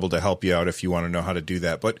will be able to help you out if you want to know how to do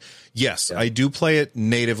that. But yes, I do play it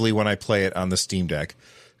natively when I play it on the Steam Deck,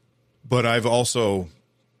 but I've also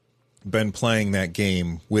been playing that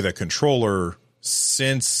game with a controller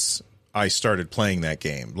since I started playing that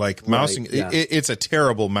game. Like it's a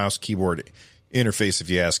terrible mouse keyboard interface, if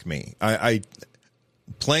you ask me. I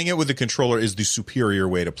playing it with the controller is the superior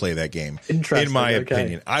way to play that game, in my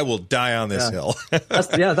opinion. I will die on this hill.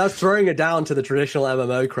 That's throwing it down to the traditional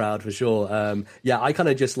MMO crowd for sure. I kind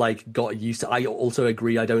of just like got used to. I also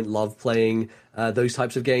agree. I don't love playing those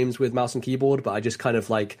types of games with mouse and keyboard, but I just kind of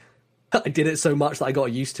like I did it so much that I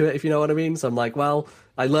got used to it. If you know what I mean. So I'm like, well,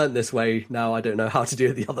 I learned this way. Now I don't know how to do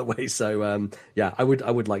it the other way. So I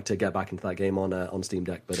would like to get back into that game on Steam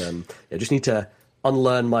Deck, but just need to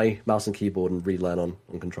unlearn my mouse and keyboard and relearn on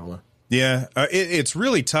controller. Yeah, it's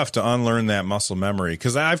really tough to unlearn that muscle memory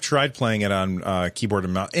because I've tried playing it on keyboard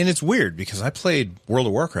and mouse, and it's weird because I played World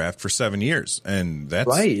of Warcraft for 7 years, and that's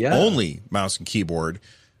only mouse and keyboard.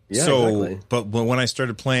 Yeah, exactly. But when I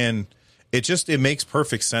started playing, it makes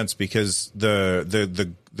perfect sense because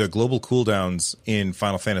the global cooldowns in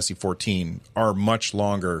Final Fantasy 14 are much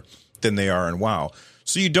longer than they are in WoW,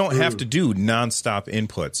 so you don't have to do nonstop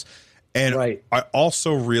inputs. And I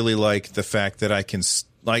also really like the fact that I can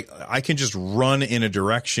just run in a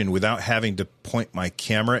direction without having to point my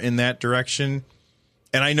camera in that direction.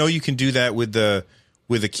 And I know you can do that with the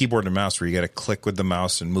keyboard and mouse, where you got to click with the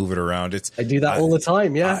mouse and move it around. I do that all the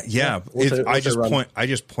time. Yeah. I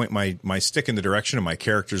just point my stick in the direction of my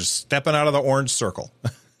character's stepping out of the orange circle.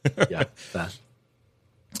 Yeah. That.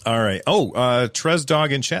 All right. Trez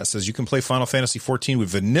Dog in chat says you can play Final Fantasy 14 with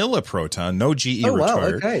vanilla Proton, no GE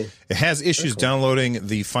required. Okay. It has issues downloading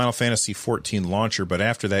the Final Fantasy 14 launcher, but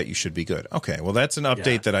after that you should be good. Okay. Well, that's an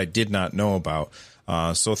update that I did not know about.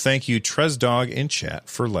 So thank you, Trez Dog in chat,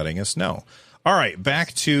 for letting us know. All right,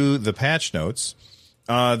 back to the patch notes.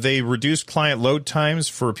 They reduced client load times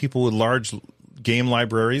for people with large game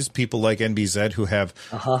libraries, people like NBZ who have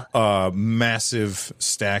a massive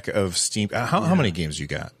stack of Steam. How many games you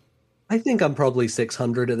got? I think I'm probably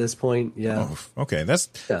 600 at this point. Yeah. Oh, okay.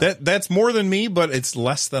 That's more than me, but it's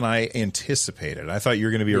less than I anticipated. I thought you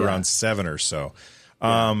were going to be around 7 or so.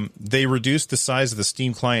 They reduced the size of the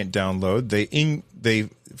Steam client download. They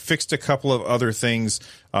fixed a couple of other things,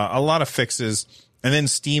 a lot of fixes, and then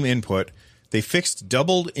Steam input. They fixed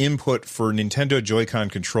doubled input for Nintendo Joy-Con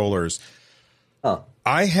controllers. Oh.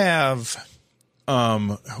 I have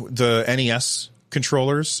the NES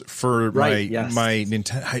controllers for my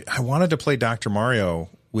Nintendo. I wanted to play Dr. Mario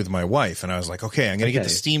with my wife, and I was like, okay, I'm going to get the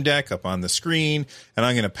Steam Deck up on the screen, and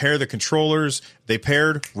I'm going to pair the controllers. They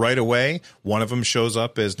paired right away. One of them shows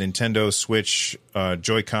up as Nintendo Switch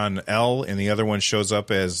Joy-Con L, and the other one shows up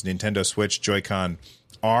as Nintendo Switch Joy-Con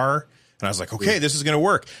R. And I was like, okay, this is going to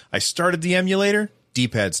work. I started the emulator.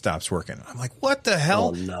 D-pad stops working. I'm like, what the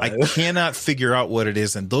hell? Oh, no. I cannot figure out what it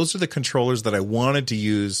is. And those are the controllers that I wanted to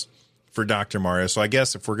use for Dr. Mario. So I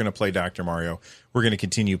guess if we're going to play Dr. Mario, we're going to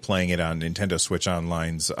continue playing it on Nintendo Switch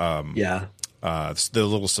Online's the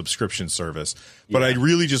little subscription service. But I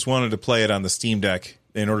really just wanted to play it on the Steam Deck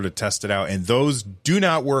in order to test it out. And those do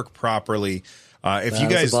not work properly. If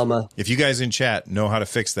you guys in chat know how to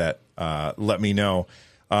fix that, let me know.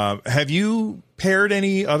 Have you paired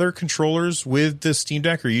any other controllers with the Steam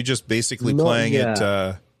Deck, or are you just basically playing it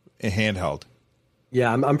handheld?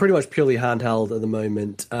 Yeah, I'm pretty much purely handheld at the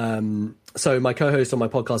moment. So my co-host on my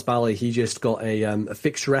podcast, Bally, he just got a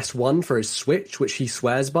Fixture S1 for his Switch, which he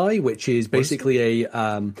swears by, which is basically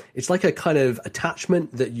it's like a kind of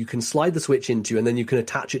attachment that you can slide the Switch into, and then you can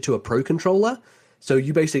attach it to a Pro controller. So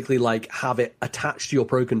you basically like have it attached to your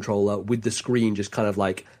Pro controller with the screen just kind of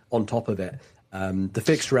like on top of it. The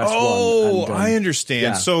Fixture S1. Oh, I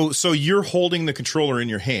understand. Yeah. So you're holding the controller in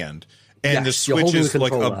your hand, and the Switch is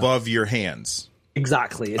like above your hands.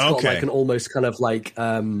 Exactly. It's got like an almost kind of like,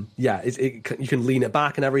 you can lean it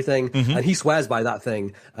back and everything. Mm-hmm. And he swears by that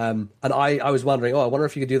thing. And I was wondering, I wonder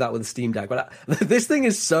if you could do that with a Steam Deck. But this thing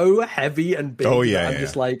is so heavy and big. Oh, yeah. I'm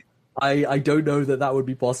just like, I don't know that would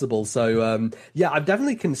be possible. So, I've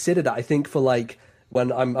definitely considered it. I think for like,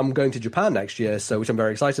 when I'm going to Japan next year, which I'm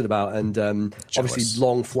very excited about, and obviously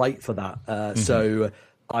long flight for that. So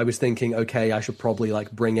I was thinking, okay, I should probably like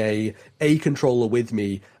bring a controller with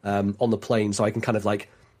me on the plane, so I can kind of like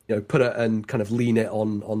put it and kind of lean it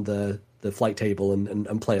on the flight table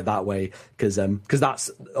and play it that way, because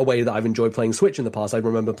that's a way that I've enjoyed playing Switch in the past. I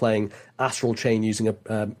remember playing Astral Chain using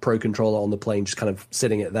a Pro controller on the plane, just kind of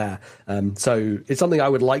sitting it there. So it's something I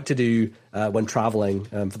would like to do when traveling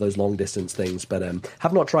for those long distance things, but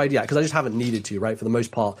have not tried yet because I just haven't needed to. Right, for the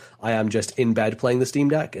most part, I am just in bed playing the Steam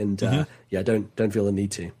Deck, and don't feel the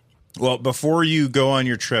need to. Well, before you go on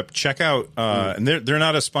your trip, check out and they're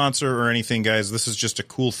not a sponsor or anything, guys. This is just a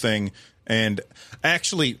cool thing. And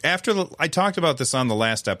actually, I talked about this on the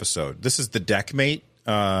last episode. This is the Deckmate,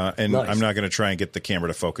 and nice. I'm not going to try and get the camera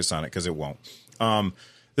to focus on it because it won't.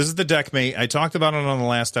 This is the Deckmate. I talked about it on the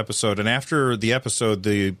last episode, and after the episode,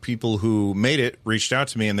 the people who made it reached out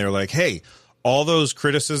to me, and they're like, hey, all those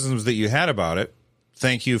criticisms that you had about it,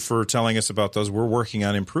 thank you for telling us about those. We're working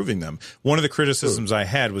on improving them. One of the criticisms I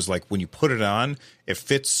had was like, when you put it on, it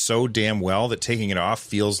fits so damn well that taking it off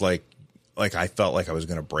feels like I felt like I was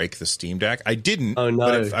going to break the Steam Deck. I didn't,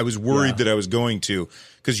 but I was worried that I was going to,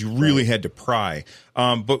 because you really had to pry.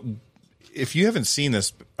 But if you haven't seen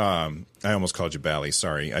this, I almost called you Bally.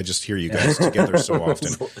 Sorry. I just hear you guys together so often.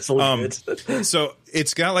 It's all good. So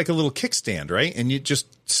it's got like a little kickstand, right? And it just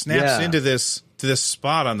snaps into this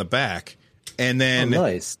spot on the back. And then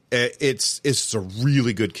nice. It's a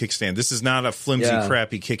really good kickstand. This is not a flimsy,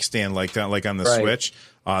 crappy kickstand like on the Switch.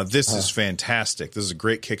 This is fantastic. This is a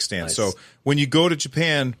great kickstand. Nice. So when you go to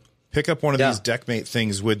Japan, pick up one of these Deckmate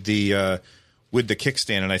things with the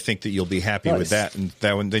kickstand, and I think that you'll be happy with that. And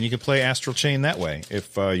that one, then you can play Astral Chain that way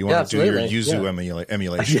if you want to do your Yuzu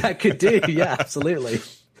emulation. Yeah, I could do. Yeah, absolutely.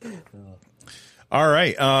 All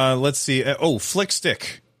right. Let's see.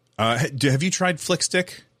 Flickstick. Have you tried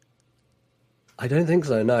Flickstick? I don't think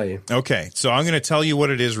so, no. Okay, so I'm going to tell you what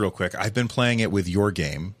it is real quick. I've been playing it with your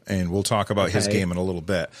game, and we'll talk about his game in a little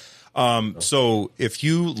bit. So if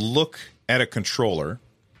you look at a controller,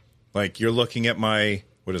 like you're looking at my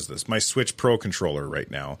Switch Pro controller right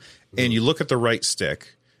now, and you look at the right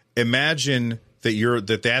stick, imagine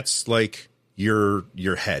that that's like your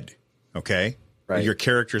head, okay? Right. Your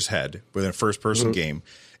character's head within a first-person game.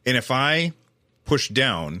 And if I push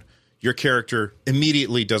down, your character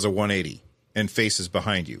immediately does a 180. And faces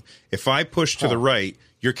behind you. If I push to the right,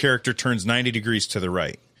 your character turns 90 degrees to the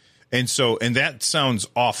right. And that sounds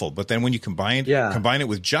awful, but then when you combine it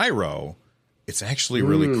with gyro, it's actually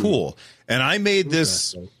really cool. And I made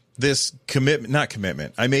this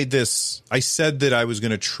commitment. I said that I was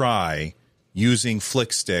going to try using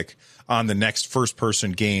Flickstick on the next first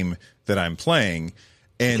person game that I'm playing.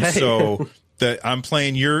 And so that I'm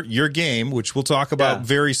playing your game, which we'll talk about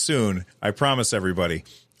very soon. I promise everybody.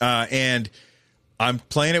 And I'm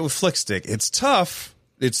playing it with Flickstick. It's tough.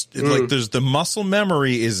 It's like the muscle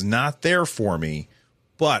memory is not there for me.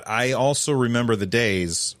 But I also remember the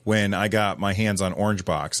days when I got my hands on Orange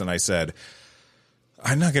Box and I said,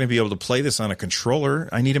 I'm not going to be able to play this on a controller.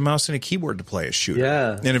 I need a mouse and a keyboard to play a shooter.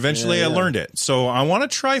 Yeah. And eventually I learned it. So I want to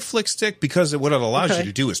try Flickstick because what it allows you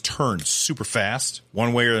to do is turn super fast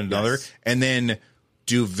one way or another and then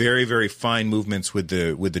do very, very fine movements with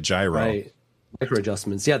the gyro. Right. Micro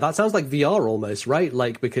adjustments. Yeah, that sounds like VR almost, right?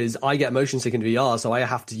 Like, because I get motion sick in VR, so I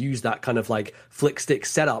have to use that kind of like flick stick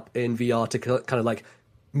setup in VR to kind of like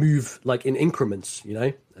move like in increments,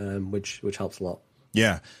 which helps a lot.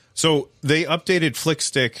 Yeah. So they updated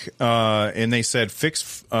Flickstick, and they said fix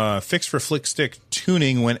for Flickstick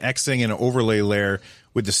tuning when exiting an overlay layer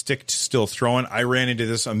with the stick still throwing. I ran into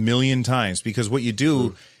this a million times because what you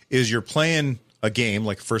do is you're playing a game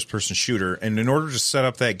like a first-person shooter, and in order to set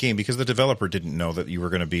up that game, because the developer didn't know that you were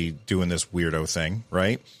going to be doing this weirdo thing,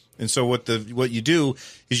 right? And so what you do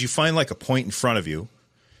is you find like a point in front of you,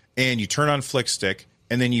 and you turn on Flickstick,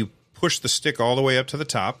 and then you push the stick all the way up to the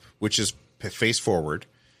top, which is face forward,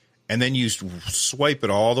 and then you swipe it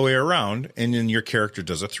all the way around, and then your character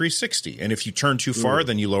does a 360. And if you turn too far,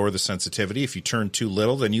 then you lower the sensitivity. If you turn too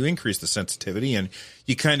little, then you increase the sensitivity, and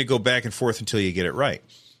you kind of go back and forth until you get it right.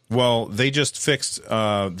 Well, they just fixed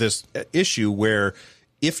this issue where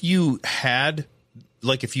if you hit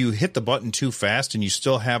the button too fast and you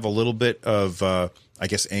still have a little bit of,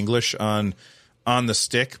 English on the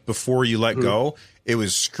stick before you let go, it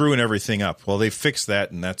was screwing everything up. Well, they fixed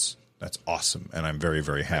that, and that's awesome, and I'm very,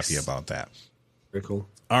 very happy about that. Very cool.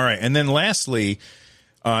 All right, and then lastly,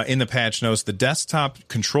 in the patch notes, the desktop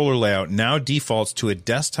controller layout now defaults to a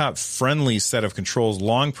desktop-friendly set of controls.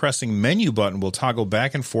 Long pressing menu button will toggle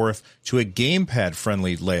back and forth to a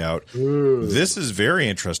gamepad-friendly layout. This is very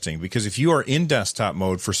interesting because if you are in desktop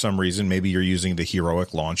mode for some reason, maybe you're using the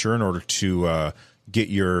Heroic Launcher in order to get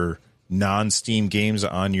your non-Steam games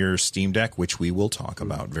on your Steam Deck, which we will talk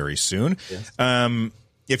about very soon. Yes.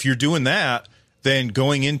 If you're doing that, then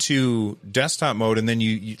going into desktop mode, and then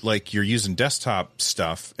you're using desktop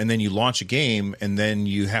stuff, and then you launch a game, and then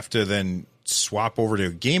you have to then swap over to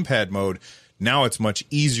gamepad mode. Now it's much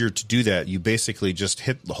easier to do that. You basically just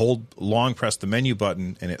long press the menu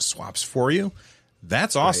button, and it swaps for you.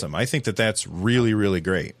 That's awesome. Right. I think that's really, really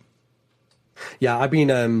great. Yeah, I've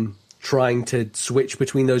been trying to switch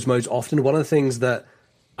between those modes often. One of the things that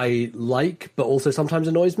I like, but also sometimes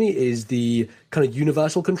annoys me, is the kind of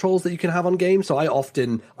universal controls that you can have on games. So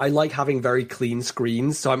I like having very clean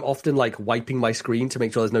screens. So I'm often like wiping my screen to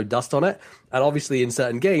make sure there's no dust on it. And obviously in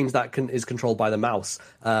certain games that is controlled by the mouse.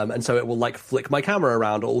 And so it will like flick my camera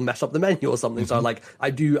around or it will mess up the menu or something. So I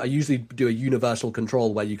usually do a universal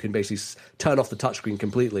control where you can basically turn off the touchscreen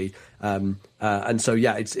completely. And so,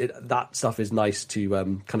 yeah, that stuff is nice to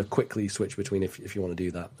kind of quickly switch between if you want to do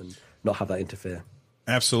that and not have that interfere.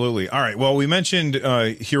 Absolutely. All right. Well, we mentioned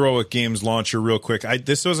Heroic Games Launcher real quick.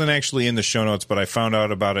 This wasn't actually in the show notes, but I found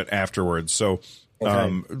out about it afterwards. So,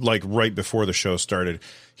 like right before the show started.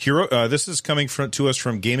 This is coming to us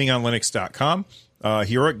from GamingOnLinux.com.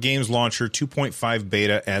 Heroic Games Launcher 2.5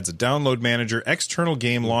 beta adds a download manager, external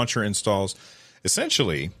game launcher installs.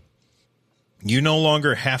 Essentially, you no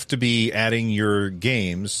longer have to be adding your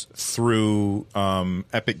games through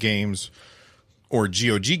Epic Games or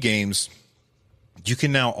GOG Games. You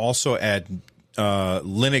can now also add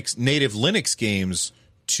native Linux games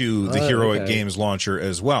to the Heroic Games Launcher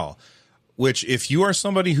as well, which if you are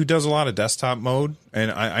somebody who does a lot of desktop mode,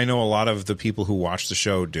 and I know a lot of the people who watch the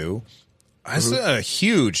show do, that's a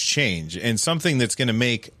huge change and something that's going to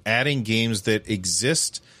make adding games that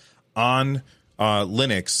exist on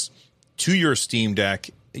Linux to your Steam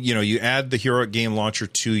Deck. You add the Heroic Game Launcher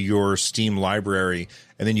to your Steam library,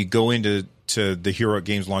 and then you go into the Heroic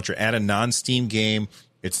Games Launcher, add a non-Steam game.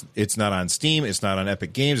 It's not on Steam, it's not on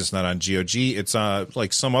Epic Games, it's not on GOG, it's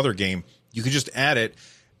like some other game. You can just add it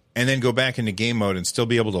and then go back into game mode and still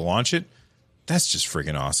be able to launch it. That's just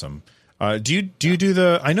friggin' awesome. Do you do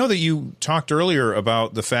the? I know that you talked earlier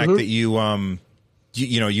about the fact that you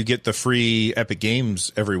get the free Epic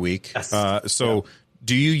Games every week. Yes.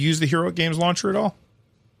 Do you use the Heroic Games Launcher at all?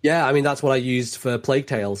 Yeah, I mean, that's what I used for Plague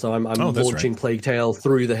Tale. So I'm launching Plague Tale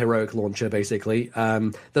through the Heroic Launcher, basically.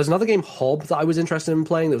 There's another game, Hob, that I was interested in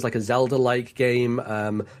playing. There was like a Zelda-like game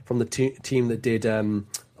from the team that did,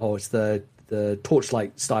 it's the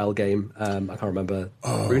Torchlight style game. I can't remember.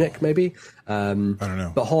 Runic, maybe? I don't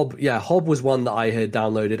know. But Hob was one that I had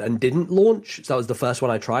downloaded and didn't launch. So that was the first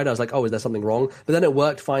one I tried. I was like, is there something wrong? But then it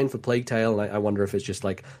worked fine for Plague Tale, and I wonder if it's just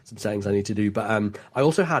like some settings I need to do. But I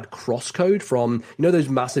also had Crosscode from, those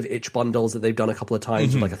massive itch bundles that they've done a couple of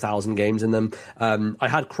times with like 1,000 games in them. I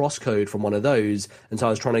had Crosscode from one of those, and so I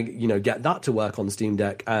was trying to, get that to work on Steam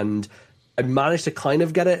Deck, and I managed to kind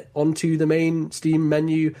of get it onto the main Steam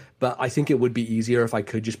menu, but I think it would be easier if I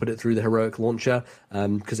could just put it through the Heroic Launcher,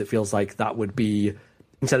 because it feels like that would be,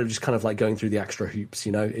 instead of just kind of like going through the extra hoops,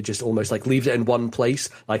 it just almost like leaves it in one place,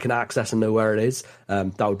 I can access and know where it is.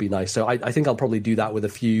 That would be nice. So I think I'll probably do that with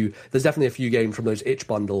there's definitely a few games from those itch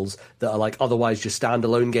bundles that are like otherwise just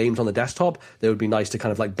standalone games on the desktop. They would be nice to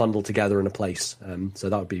kind of like bundle together in a place. So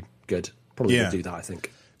that would be good. Probably would do that, I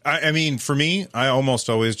think. I mean, for me, I almost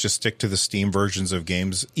always just stick to the Steam versions of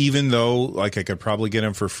games, even though like I could probably get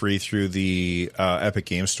them for free through the Epic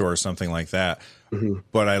Game Store or something like that.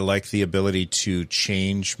 But I like the ability to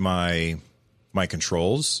change my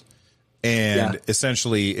controls. And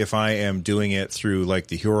essentially, if I am doing it through like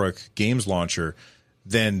the Heroic Games Launcher,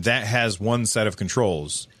 then that has one set of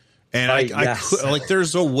controls. And I could, like,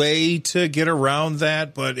 there's a way to get around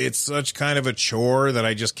that, but it's such kind of a chore that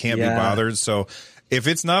I just can't be bothered. So if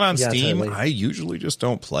it's not on Steam, totally. I usually just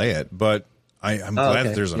don't play it, but I'm glad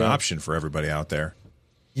that there's an option for everybody out there.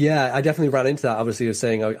 Yeah, I definitely ran into that. Obviously, you're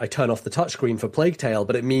saying I turn off the touchscreen for Plague Tale,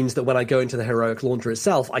 but it means that when I go into the Heroic Launcher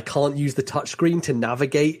itself, I can't use the touchscreen to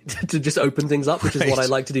navigate, to just open things up, which is what I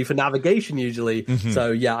like to do for navigation usually.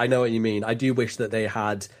 So yeah, I know what you mean. I do wish that they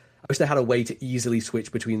had a way to easily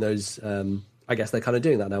switch between those. I guess they're kind of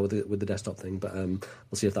doing that now with the desktop thing, but we'll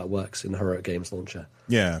see if that works in the Heroic Games Launcher.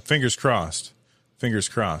 Yeah, fingers crossed. Fingers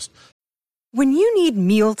crossed. When you need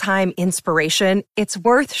mealtime inspiration, it's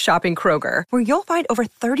worth shopping Kroger, where you'll find over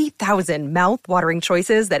 30,000 mouth-watering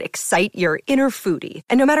choices that excite your inner foodie.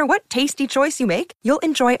 And no matter what tasty choice you make, you'll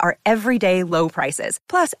enjoy our everyday low prices,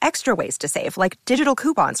 plus extra ways to save, like digital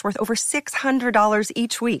coupons worth over $600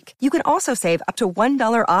 each week. You can also save up to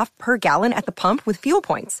 $1 off per gallon at the pump with fuel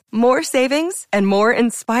points. More savings and more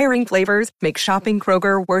inspiring flavors make shopping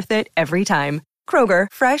Kroger worth it every time. Kroger,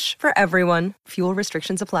 fresh for everyone. Fuel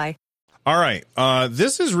restrictions apply. All right.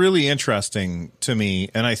 This is really interesting to me.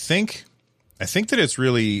 And I think that it's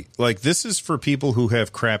really like, this is for people who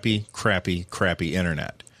have crappy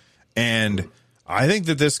internet. And I think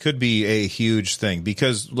that this could be a huge thing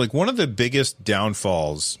because like one of the biggest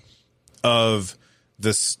downfalls of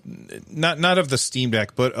this, not of the Steam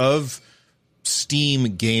Deck, but of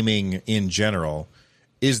Steam gaming in general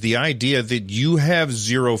is the idea that you have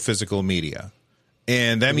zero physical media.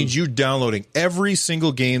 And that means you downloading every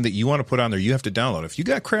single game that you want to put on there. You have to download. If you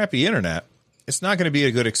got crappy internet, it's not going to be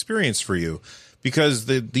a good experience for you because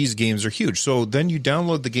these games are huge. So then you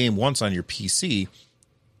download the game once on your PC.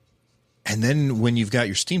 And then when you've got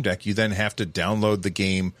your Steam Deck, you then have to download the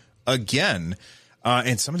game again.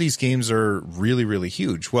 And some of these games are really, really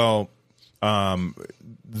huge. Well,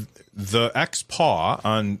 the X-Paw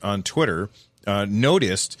on Twitter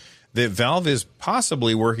noticed that Valve is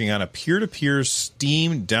possibly working on a peer-to-peer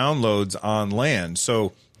Steam downloads on LAN.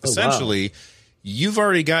 So essentially, you've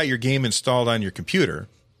already got your game installed on your computer.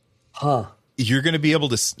 You're going to be able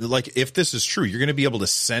to, like, if this is true, you're going to be able to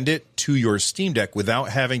send it to your Steam Deck without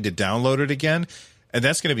having to download it again. And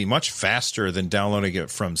that's going to be much faster than downloading it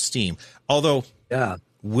from Steam. Although,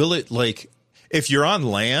 will it, like, if you're on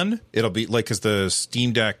LAN, it'll be like, because the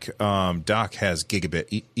Steam Deck dock has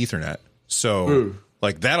gigabit Ethernet. So,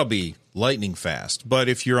 like, that'll be lightning fast. But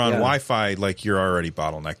if you're on Wi-Fi, like, you're already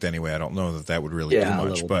bottlenecked anyway. I don't know that would really do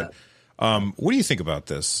much. But what do you think about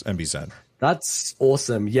this, NBZ? That's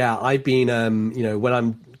awesome. Yeah, I've been, when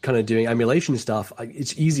I'm kind of doing emulation stuff,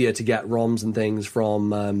 it's easier to get ROMs and things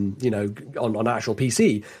from, on actual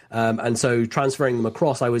PC. And so transferring them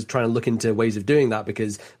across, I was trying to look into ways of doing that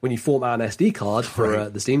because when you format an SD card for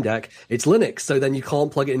the Steam Deck, it's Linux. So then you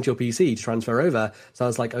can't plug it into your PC to transfer over. So I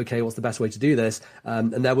was like, okay, what's the best way to do this?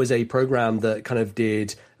 And there was a program that kind of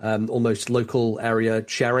did almost local area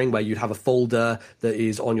sharing where you'd have a folder that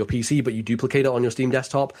is on your PC, but you duplicate it on your Steam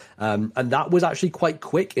desktop. And that was actually quite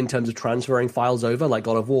quick in terms of transferring files over. Like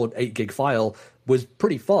God of War 8 gig file was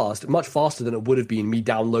pretty fast, much faster than it would have been me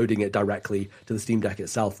downloading it directly to the Steam Deck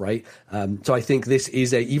itself, right? So I think this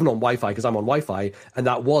is even on Wi-Fi, because I'm on Wi-Fi, and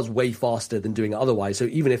that was way faster than doing it otherwise. So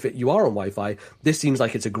even if you are on Wi-Fi, this seems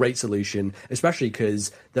like it's a great solution, especially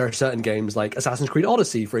because there are certain games like Assassin's Creed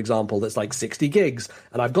Odyssey, for example, that's like 60 gigs,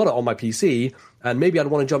 and I've got it on my PC, and maybe I'd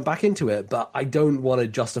want to jump back into it, but I don't want to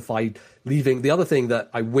justify leaving. The other thing that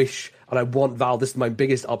I wish, and I want Valve, this is my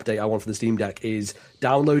biggest update I want for the Steam Deck, is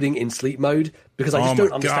downloading in sleep mode, because I just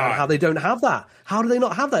don't understand how they don't have that. How do they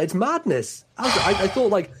not have that? It's madness. I thought,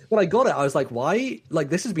 like, when I got it, I was like, why? Like,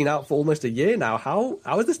 this has been out for almost a year now. How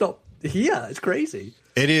is this not here? It's crazy.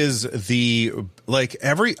 It is and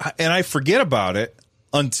I forget about it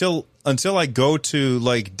until I go to,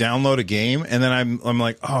 like, download a game, and then I'm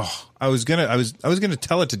like, oh, I was gonna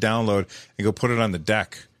tell it to download and go put it on the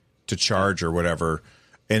deck to charge or whatever,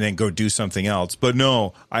 and then go do something else. But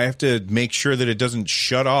no, I have to make sure that it doesn't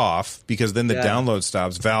shut off, because then the download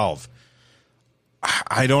stops. Valve,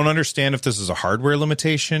 I don't understand if this is a hardware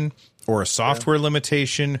limitation or a software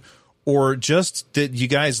limitation, or just that you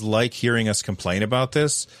guys like hearing us complain about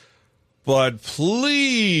this. But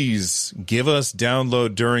please give us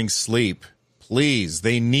download during sleep. Please.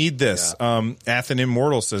 They need this. Athen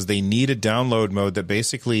Immortal says they need a download mode that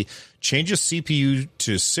basically changes CPU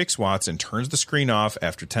to 6 watts and turns the screen off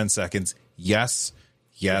after 10 seconds. Yes.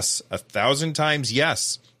 1,000 times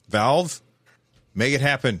yes. Valve, make it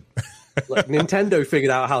happen. Look, Nintendo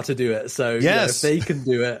figured out how to do it, so if they can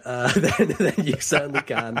do it, then you certainly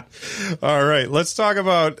can. All right, let's talk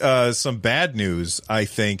about some bad news, I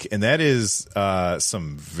think, and that is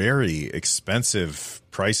some very expensive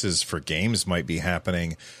prices for games might be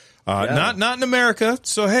happening. Not in America,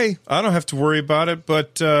 so hey, I don't have to worry about it.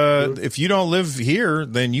 But if you don't live here,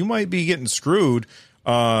 then you might be getting screwed.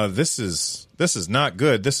 This is not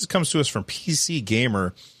good. This comes to us from PC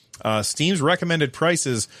Gamer. Steam's recommended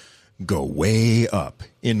prices go way up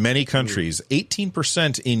in many countries.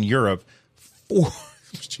 18% in Europe.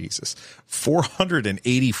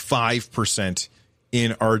 485%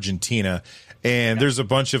 in Argentina. And there's a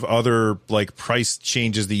bunch of other, like, price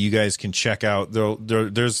changes that you guys can check out.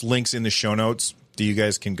 There's links in the show notes that you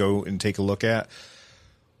guys can go and take a look at.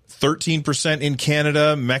 13% in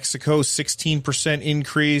Canada, Mexico, 16%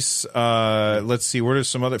 increase. Let's see, what are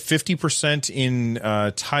some other? 50% in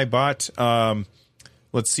Thai baht.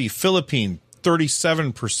 Let's see, Philippines,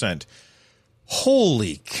 37%.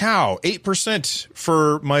 Holy cow, 8%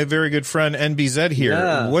 for my very good friend NBZ here.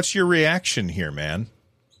 Yeah. What's your reaction here, man?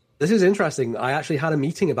 This is interesting. I actually had a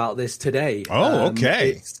meeting about this today. Oh,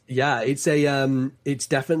 okay. It's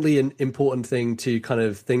definitely an important thing to kind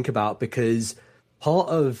of think about, because part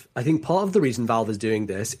of the reason Valve is doing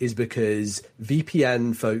this is because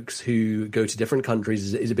VPN folks who go to different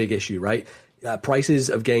countries is a big issue, right?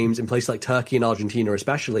 Prices of games in places like Turkey and Argentina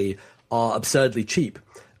especially are absurdly cheap,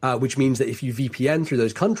 which means that if you VPN through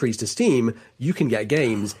those countries to Steam, you can get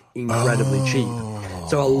games incredibly cheap.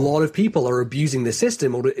 So a lot of people are abusing the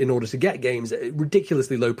system in order to get games at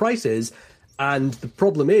ridiculously low prices. And the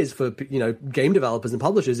problem is for game developers and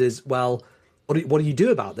publishers is, well, what do you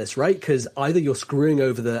do about this, right? Because either you're screwing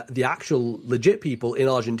over the actual legit people in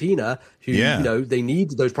Argentina who, they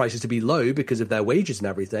need those prices to be low because of their wages and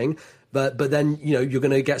everything. But then, you're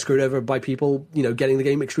going to get screwed over by people, getting the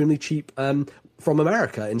game extremely cheap from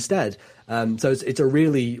America instead. So it's a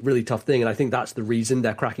really, really tough thing. And I think that's the reason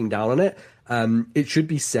they're cracking down on it. It should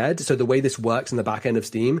be said, so the way this works in the back end of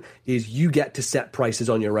Steam is you get to set prices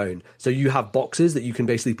on your own. So you have boxes that you can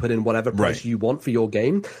basically put in whatever price you want for your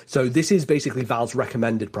game. So this is basically Valve's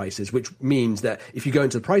recommended prices, which means that if you go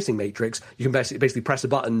into the pricing matrix, you can basically press a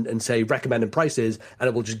button and say recommended prices, and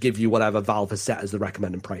it will just give you whatever Valve has set as the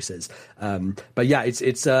recommended prices. But yeah,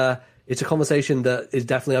 it's a conversation that is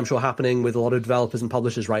definitely, I'm sure, happening with a lot of developers and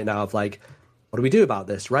publishers right now of like, what do we do about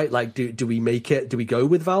this, right? Like, do we go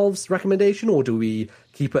with Valve's recommendation, or do we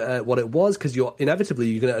keep it at what it was? Because you're going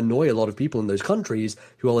to annoy a lot of people in those countries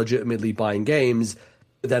who are legitimately buying games.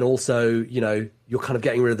 But then also, you're kind of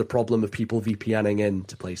getting rid of the problem of people VPNing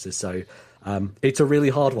into places. So it's a really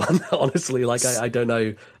hard one, honestly. Like, I don't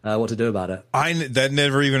know what to do about it. That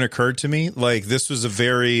never even occurred to me. Like, this was a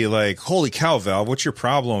very, like, holy cow, Valve, what's your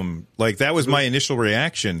problem? Like, that was my initial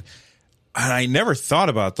reaction. And I never thought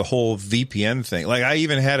about the whole VPN thing. Like, I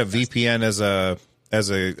even had a VPN as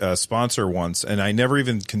a sponsor once, and I never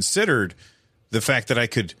even considered the fact that I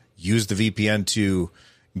could use the VPN to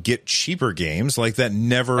get cheaper games. Like, that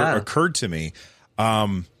never occurred to me.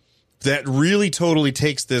 That really totally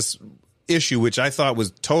takes this issue, which I thought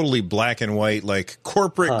was totally black and white, like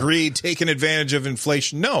corporate greed taking advantage of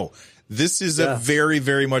inflation. No, this is a very,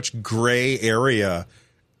 very much gray area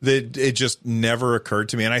that it just never occurred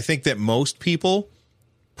to me. And I think that most people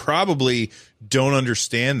probably don't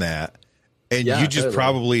understand that. And you just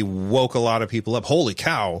probably woke a lot of people up. Holy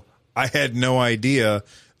cow, I had no idea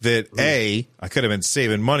that A, I could have been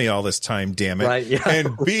saving money all this time, damn it. Right, yeah.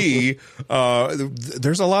 And B,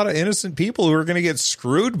 there's a lot of innocent people who are going to get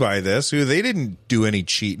screwed by this, who they didn't do any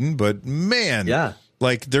cheating, but man,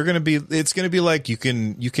 like it's going to be like, you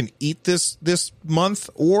can eat this month,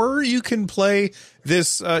 or you can play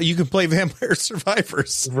this, you can play Vampire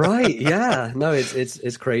Survivors. Right. Yeah. No,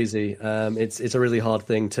 it's crazy. It's a really hard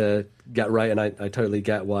thing to get right, and I totally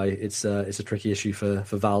get why it's a tricky issue for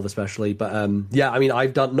Valve especially. But I mean,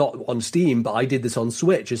 I've done, not on Steam, but I did this on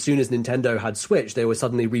Switch. As soon as Nintendo had Switch, they were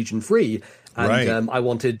suddenly region free. And I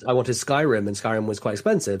wanted Skyrim, and Skyrim was quite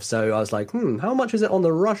expensive. So I was like, how much is it on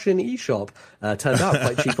the Russian eShop? Turned out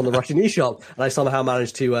quite cheap on the Russian eShop. And I somehow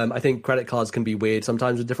managed to, I think credit cards can be weird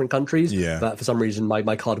sometimes with different countries. Yeah. But for some reason,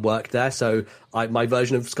 my card worked there. So my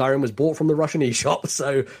version of Skyrim was bought from the Russian eShop.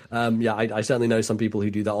 So I certainly know some people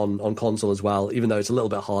who do that on console as well, even though it's a little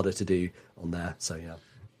bit harder to do on there. So yeah.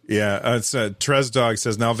 Yeah, it's Trezdog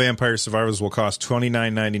says now Vampire Survivors will cost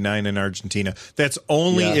 $29.99 in Argentina. That's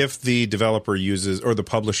only if the developer uses, or the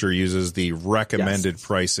publisher uses, the recommended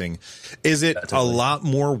pricing. Is it a lot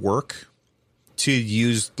more work to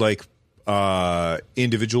use like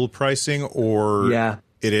individual pricing, or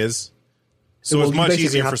it is? So it's much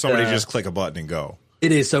easier for somebody to just click a button and go.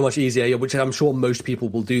 It is so much easier, which I'm sure most people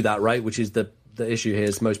will do that, right? Which is the issue here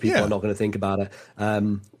is most people are not going to think about it,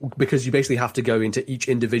 because you basically have to go into each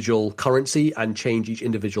individual currency and change each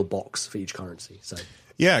individual box for each currency. So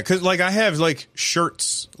yeah, because like I have like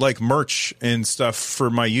shirts, like merch and stuff for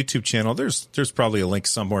my YouTube channel. There's probably a link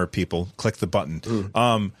somewhere. People click the button.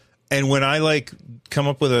 And when I like come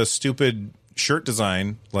up with a stupid shirt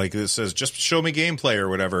design, like it says just show me gameplay or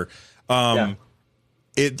whatever,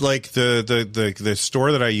 it like the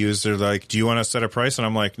store that I use, they're like, do you want to set a price? And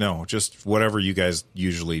I'm like, no, just whatever you guys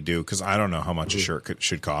usually do, because I don't know how much a shirt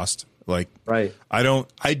should cost. Like,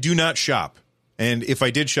 I do not shop, and if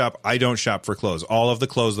I did shop, I don't shop for clothes. All of the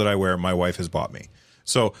clothes that I wear, my wife has bought me,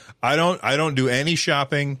 so I don't do any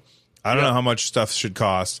shopping. I don't know how much stuff should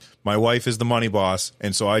cost. My wife is the money boss,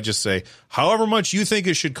 and so I just say, however much you think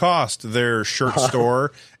it should cost, their shirt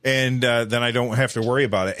store, and then I don't have to worry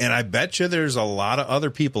about it. And I bet you there's a lot of other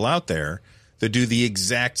people out there that do the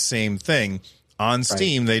exact same thing on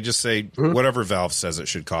Steam. They just say, whatever Valve says it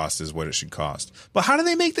should cost is what it should cost. But how do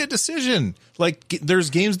they make that decision? Like, there's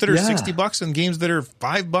games that are $60 and games that are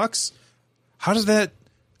 $5. How does that,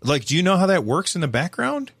 like, do you know how that works in the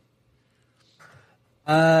background?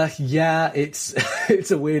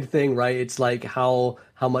 It's a weird thing, right? It's like how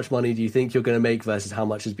much money do you think you're going to make versus how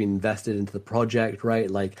much has been invested into the project,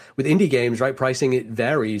 right? Like with indie games, right, pricing, it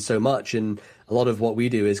varies so much, and a lot of what we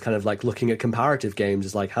do is kind of like looking at comparative games.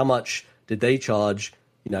 It's like, how much did they charge?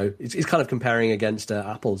 You know, it's kind of comparing against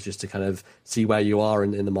apples just to kind of see where you are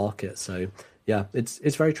in the market. So yeah, it's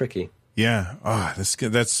very tricky. Yeah,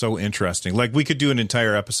 that's so interesting. Like we could do an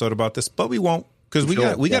entire episode about this, but we won't. Because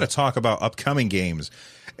we got to talk about upcoming games,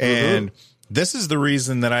 and this is the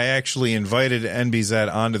reason that I actually invited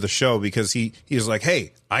NBZ onto the show, because he was like,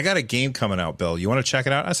 hey, I got a game coming out, Bill. You want to check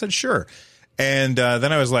it out? I said, sure. And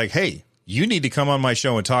then I was like, hey, you need to come on my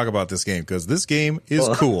show and talk about this game, because this game is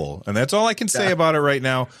cool. And that's all I can say about it right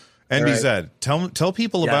now. NBZ, tell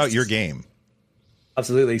people about your game.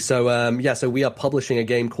 Absolutely. So, so we are publishing a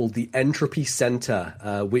game called The Entropy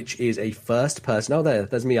Center, which is a first-person. Oh,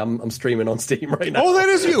 there's me. I'm streaming on Steam right now. Oh, that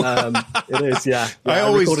is you. It is, yeah. I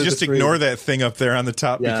always just ignore that thing up there on the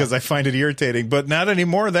top because I find it irritating. But not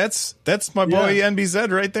anymore. That's my boy NBZ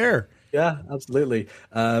right there. Yeah, absolutely.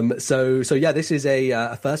 So this is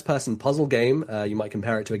a first-person puzzle game. You might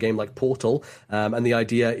compare it to a game like Portal, and the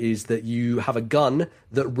idea is that you have a gun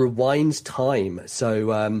that rewinds time.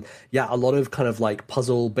 So a lot of kind of like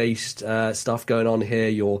puzzle-based stuff going on here.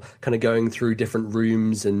 You're kind of going through different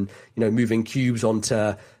rooms and moving cubes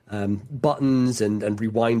onto buttons and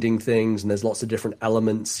rewinding things, and there's lots of different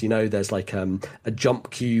elements. There's like a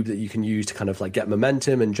jump cube that you can use to kind of like get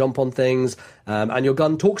momentum and jump on things, and your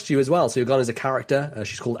gun talks to you as well. So your gun is a character.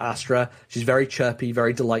 She's called Astra. She's very chirpy,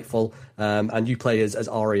 very delightful, and you play as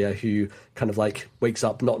Aria, who kind of like wakes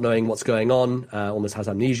up not knowing what's going on, almost has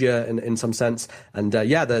amnesia in some sense. And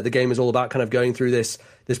the game is all about kind of going through this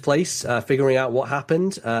place, figuring out what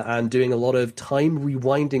happened, and doing a lot of time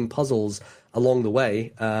rewinding puzzles along the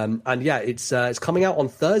way. It's coming out on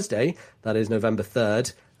Thursday. That is November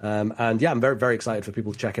 3rd. I'm very, very excited for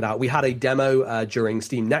people to check it out. We had a demo during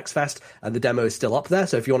Steam Next Fest, and the demo is still up there.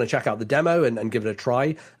 So if you want to check out the demo and give it a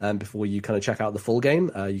try before you kind of check out the full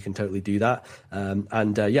game, you can totally do that.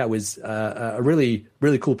 It was a really,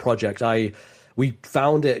 really cool project. We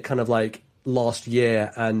found it kind of like last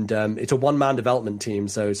year, and it's a one-man development team.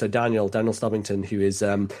 So Daniel Stubbington, who is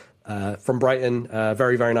from Brighton,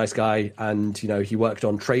 very, very nice guy, and he worked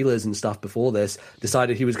on trailers and stuff before this,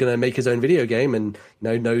 decided he was going to make his own video game, and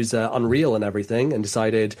knows Unreal and everything, and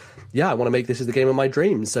decided, I want to make this as the game of my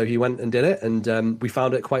dreams. So he went and did it, and we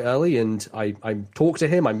found it quite early, and I talked to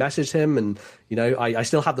him, I messaged him, and I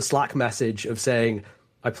still have the Slack message of saying,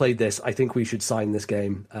 I played this, I think we should sign this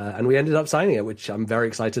game, and we ended up signing it, which I'm very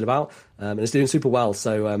excited about, and it's doing super well.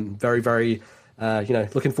 So very, very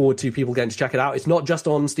looking forward to people getting to check it out. It's not just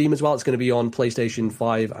on Steam as well. It's going to be on PlayStation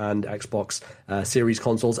 5 and Xbox Series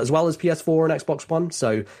consoles, as well as PS4 and Xbox One.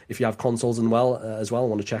 So if you have consoles as well, and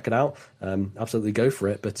want to check it out, absolutely go for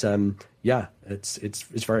it. But it's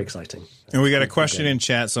very exciting. And we got a question in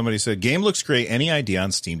chat. Somebody said, game looks great. Any idea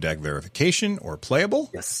on Steam Deck verification or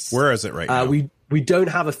playable? Yes. Where is it right now? We don't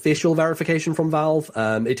have official verification from Valve.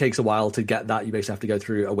 It takes a while to get that. You basically have to go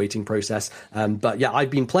through a waiting process. I've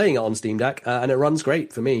been playing it on Steam Deck, and it runs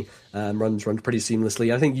great for me. Runs pretty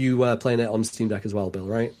seamlessly. I think you were playing it on Steam Deck as well, Bill,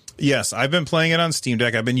 right? Yes, I've been playing it on Steam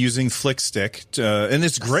Deck. I've been using Flickstick, and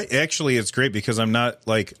it's great. Actually, it's great because I don't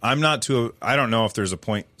know if there's a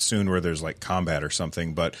point soon where there's like combat or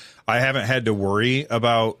something, but I haven't had to worry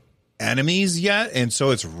about enemies yet, and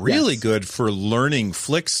so it's really good for learning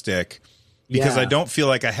Flickstick. Because I don't feel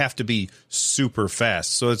like I have to be super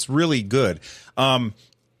fast. So it's really good. I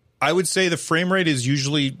would say the frame rate is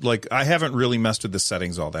usually like, I haven't really messed with the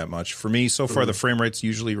settings all that much. For me, so far, the frame rate's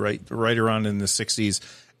usually right around in the 60s.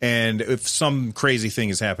 And if some crazy thing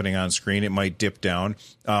is happening on screen, it might dip down.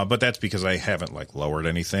 But that's because I haven't like lowered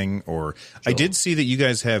anything. Or I did see that you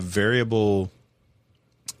guys have variable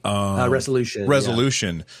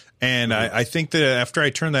resolution. Yeah. And I think that after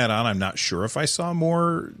I turned that on, I'm not sure if I saw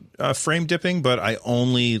more frame dipping, but I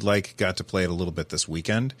only got to play it a little bit this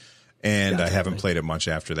weekend, and I haven't played it much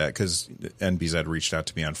after that because NBZ reached out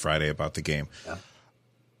to me on Friday about the game. Yeah.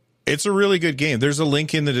 It's a really good game. There's a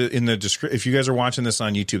link in the description. If you guys are watching this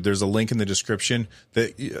on YouTube, there's a link in the description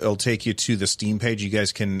that it'll take you to the Steam page. You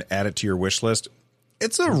guys can add it to your wish list.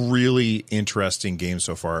 It's a really interesting game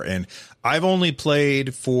so far, and I've only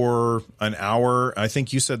played for an hour. I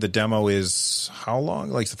think you said the demo is how long?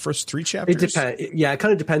 Like the first 3 chapters? It depends. Yeah, it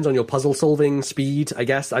kind of depends on your puzzle solving speed, I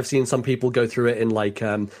guess. I've seen some people go through it in so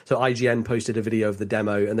IGN posted a video of the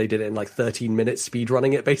demo, and they did it in 13 minutes speed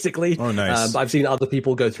running it, basically. Oh, nice. I've seen other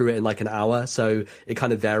people go through it in an hour, so it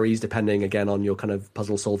kind of varies depending, again, on your kind of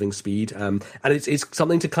puzzle solving speed. And it's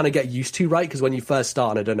something to kind of get used to, right? Because when you first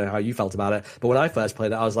start, and I don't know how you felt about it, but when I first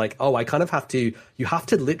played it, I was like, I kind of have to, you have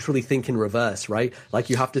to literally think in reverse, right? Like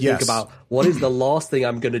you have to think about what is the last thing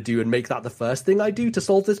I'm going to do and make that the first thing I do to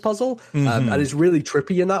solve this puzzle. And it's really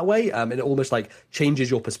trippy in that way. And it almost changes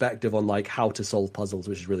your perspective on how to solve puzzles,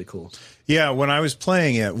 which is really cool. Yeah. When I was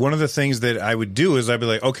playing it, one of the things that I would do is I'd be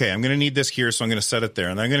like, okay, I'm going to need this here, so I'm going to set it there.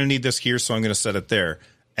 And I'm going to need this here, so I'm going to set it there.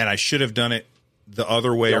 And I should have done it the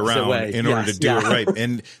other way around in order to do it right.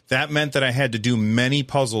 And that meant that I had to do many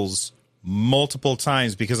puzzles multiple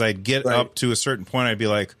times because I'd get up to a certain point. I'd be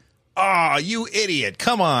like, you idiot,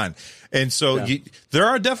 come on. And so there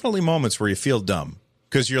are definitely moments where you feel dumb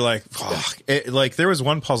because you're like, like there was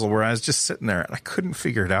one puzzle where I was just sitting there and I couldn't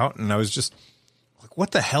figure it out. And I was just like,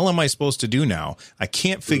 what the hell am I supposed to do now? I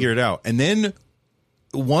can't figure it out. And then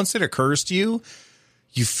once it occurs to you,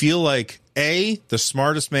 you feel like the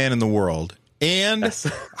smartest man in the world. And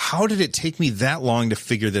how did it take me that long to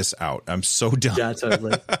figure this out? I'm so dumb. Yeah,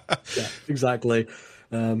 totally. Yeah, exactly.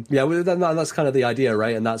 That's kind of the idea,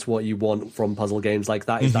 right? And that's what you want from puzzle games like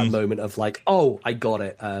that is that moment of like, I got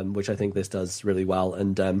it, which I think this does really well.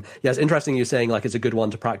 And it's interesting you're saying like it's a good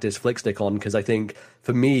one to practice flickstick on, because I think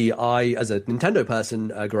for me, as a Nintendo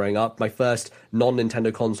person growing up, my first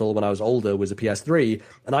non-Nintendo console when I was older was a PS3,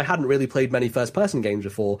 and I hadn't really played many first-person games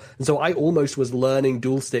before. And so I almost was learning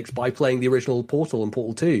dual sticks by playing the original Portal and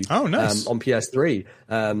Portal 2 on PS3.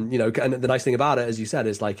 And the nice thing about it, as you said,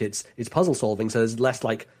 is like it's puzzle solving, so there's less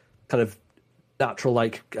like kind of natural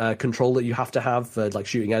like control that you have to have for like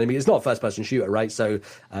shooting enemies. It's not a first person shooter, right? So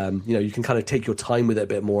you can kind of take your time with it a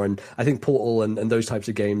bit more. And I think Portal and those types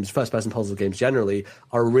of games, first person puzzle games generally,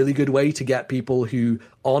 are a really good way to get people who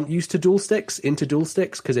aren't used to dual sticks into dual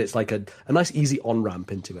sticks, because it's like a nice easy on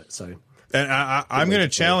ramp into it. So and I'm going to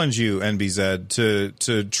challenge you, NBZ,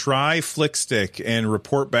 to try Flickstick and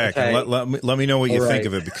report back and let me know what you think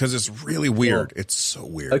of it, because it's really weird. Cool. It's so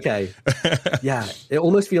weird. Okay. Yeah. It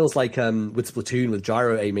almost feels like with Splatoon, with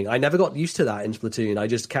gyro aiming. I never got used to that in Splatoon. I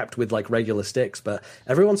just kept with like regular sticks, but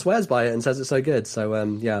everyone swears by it and says it's so good. So I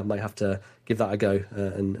might have to give that a go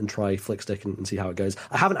and try Flickstick and see how it goes.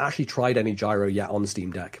 I haven't actually tried any gyro yet on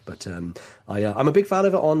Steam Deck, but I'm a big fan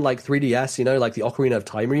of it on like 3DS, like the Ocarina of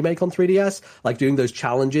Time remake on 3DS, like doing those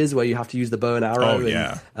challenges where you have to use the bow and arrow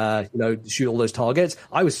and shoot all those targets.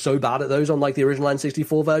 I was so bad at those on like the original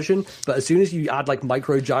N64 version, but as soon as you add like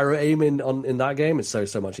micro gyro aim in that game, it's so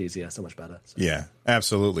much easier, so much better. So. Yeah,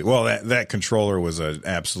 absolutely. Well, that controller was an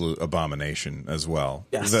absolute abomination as well.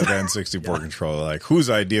 Yes. The N64 controller, like whose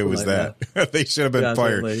idea was that? They should have been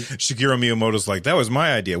fired. Totally. Shigeru Miyamoto's like, that was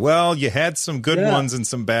my idea. Well, you had some good ones and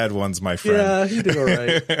some bad ones, my friend. Yeah, he did all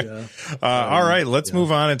right. Yeah. All right, let's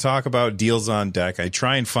move on and talk about deals on deck. I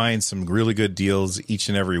try and find some really good deals each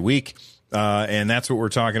and every week. And that's what we're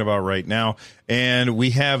talking about right now. And we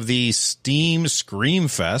have the Steam Scream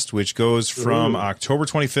Fest, which goes from October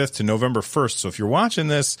 25th to November 1st. So if you're watching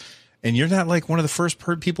this and you're not like one of the first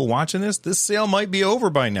people watching this sale might be over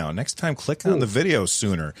by now. Next time, click on the video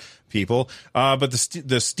sooner, people. But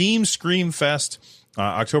the Steam Scream Fest,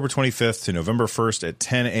 October 25th to November 1st at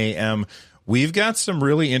 10 a.m. We've got some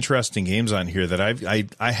really interesting games on here that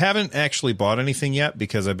I haven't actually bought anything yet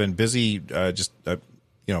because I've been busy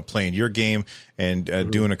playing your game and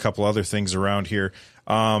doing a couple other things around here.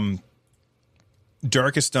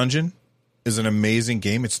 Darkest Dungeon is an amazing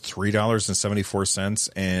game. It's $3.74,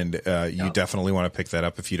 and you definitely want to pick that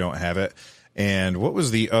up if you don't have it. And what was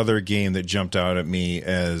the other game that jumped out at me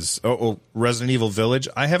as Resident Evil Village?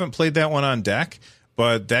 I haven't played that one on deck,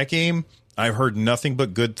 but that game I've heard nothing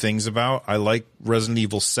but good things about. I like Resident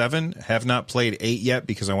Evil 7. Have not played 8 yet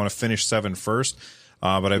because I want to finish 7 first.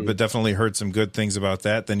 But I've definitely heard some good things about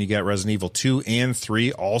that. Then you got Resident Evil 2 and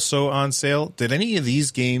 3 also on sale. Did any of these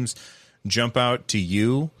games jump out to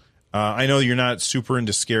you? I know you're not super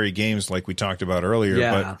into scary games like we talked about earlier,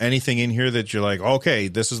 but anything in here that you're like, okay,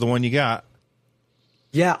 this is the one you got?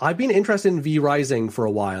 Yeah, I've been interested in V Rising for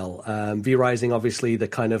a while. V Rising, obviously, the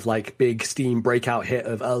kind of like big Steam breakout hit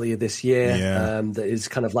of earlier this year. That is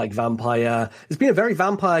kind of like vampire. It's been a very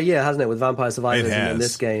vampire year, hasn't it, with Vampire Survivors in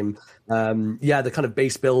this game. The kind of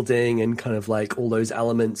base building and kind of like all those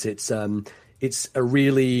elements. It's one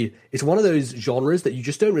of those genres that you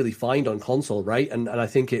just don't really find on console, right? And I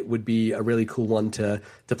think it would be a really cool one to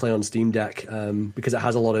play on Steam Deck because it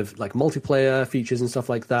has a lot of like multiplayer features and stuff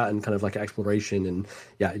like that, and kind of like exploration. And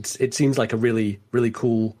it seems like a really, really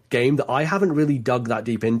cool game that I haven't really dug that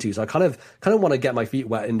deep into. So I kind of want to get my feet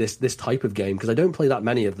wet in this type of game because I don't play that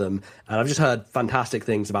many of them, and I've just heard fantastic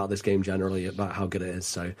things about this game generally, about how good it is.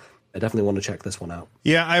 So I definitely want to check this one out.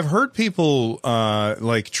 Yeah, I've heard people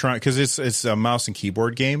try, because it's a mouse and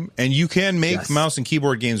keyboard game, and you can make mouse and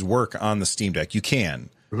keyboard games work on the Steam Deck. You can,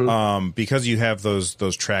 because you have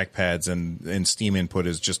those track pads and Steam input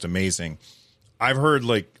is just amazing. I've heard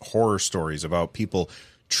like horror stories about people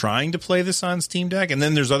trying to play this on Steam Deck, and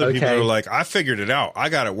then there's other people who are like, I figured it out. I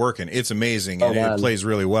got it working. It's amazing, and it plays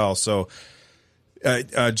really well. So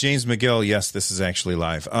James McGill, yes, this is actually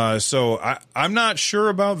live. So I'm not sure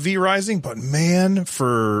about V Rising, but man,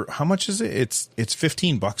 for how much is it? It's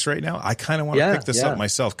 $15 right now. I kind of want to pick this up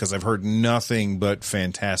myself because I've heard nothing but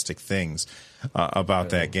fantastic things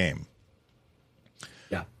about that game.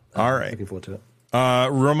 All right. Looking forward to it.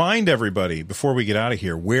 Remind everybody before we get out of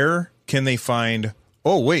here, where can they find...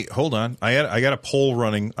 Oh, wait, hold on. I got a poll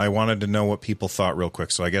running. I wanted to know what people thought real quick,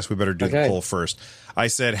 so I guess we better do the poll first. I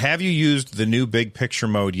said, have you used the new big picture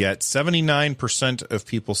mode yet? 79% of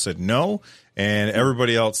people said no, and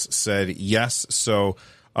everybody else said yes. So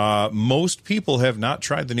most people have not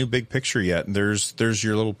tried the new big picture yet. And there's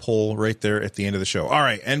your little poll right there at the end of the show. All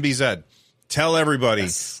right, NBZ, tell everybody,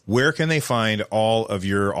 where can they find all of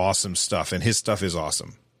your awesome stuff? And his stuff is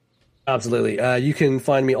awesome. Absolutely. You can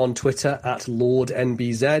find me on Twitter at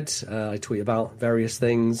LordNBZ. I tweet about various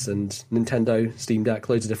things and Nintendo, Steam Deck,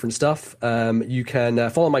 loads of different stuff. You can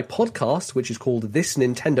follow my podcast, which is called This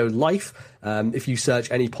Nintendo Life. If you search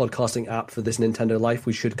any podcasting app for This Nintendo Life,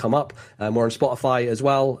 we should come up. We're on Spotify as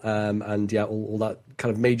well. And yeah, all that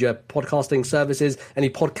kind of major podcasting services, any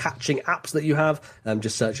podcatching apps that you have,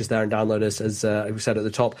 just search us there and download us. As we said at the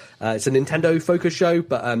top, it's a Nintendo focused show,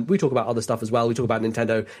 but we talk about other stuff as well. We talk about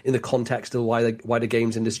Nintendo in the context of the wider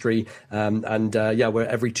games industry. Yeah, we're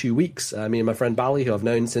every 2 weeks. Me and my friend Bally, who I've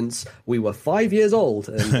known since we were 5 years old,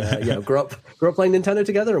 and yeah, grew up playing Nintendo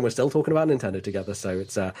together, and we're still talking about Nintendo together. So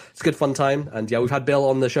it's a good fun time. And yeah, we've had Bill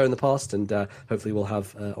on the show in the past, and hopefully we'll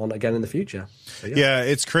have on again in the future. So, yeah,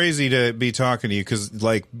 it's crazy to be talking to you because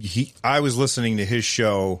like I was listening to his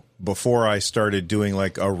show before I started doing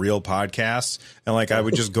like a real podcast, and like I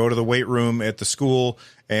would just go to the weight room at the school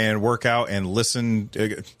and work out and listen.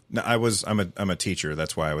 I'm a teacher,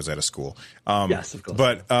 that's why I was at a school. Yes, of course.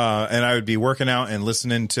 But and I would be working out and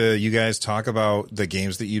listening to you guys talk about the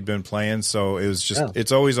games that you'd been playing. So it was just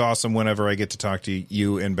it's always awesome whenever I get to talk to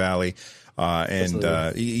you and Bally, and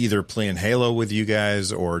either playing Halo with you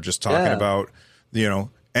guys or just talking about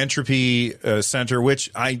Entropy Center, which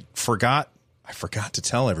I forgot to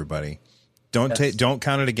tell everybody. Don't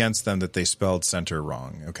count it against them that they spelled center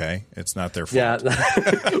wrong. Okay, it's not their fault.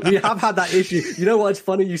 Yeah, we have had that issue. You know what? It's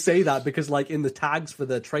funny you say that because, like, in the tags for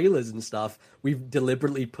the trailers and stuff, we've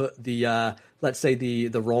deliberately put the let's say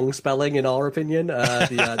the wrong spelling in our opinion,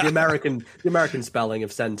 the American spelling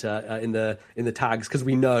of center in the tags because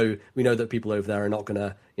we know that people over there are not going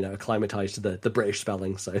to acclimatize to the British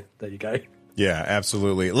spelling. So there you go. Yeah,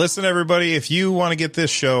 absolutely. Listen, everybody, if you want to get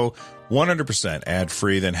this show 100%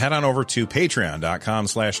 ad-free, then head on over to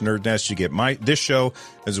patreon.com/nerdnest. You get this show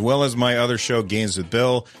as well as my other show, Games with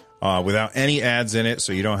Bill, without any ads in it,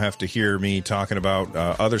 so you don't have to hear me talking about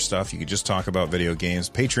other stuff. You can just talk about video games.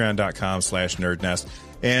 Patreon.com/nerdnest.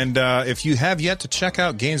 And if you have yet to check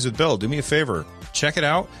out Games with Bill, do me a favor. Check it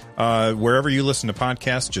out. Wherever you listen to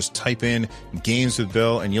podcasts, just type in Games with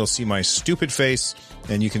Bill and you'll see my stupid face,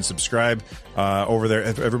 and you can subscribe over there.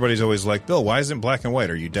 Everybody's always like, Bill, why isn't black and white?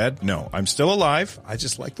 Are you dead? No, I'm still alive. I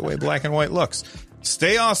just like the way black and white looks.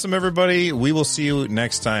 Stay awesome, everybody. We will see you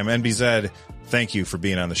next time. NBZ, thank you for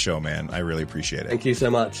being on the show, man. I really appreciate it. Thank you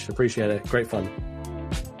so much. Appreciate it. Great fun.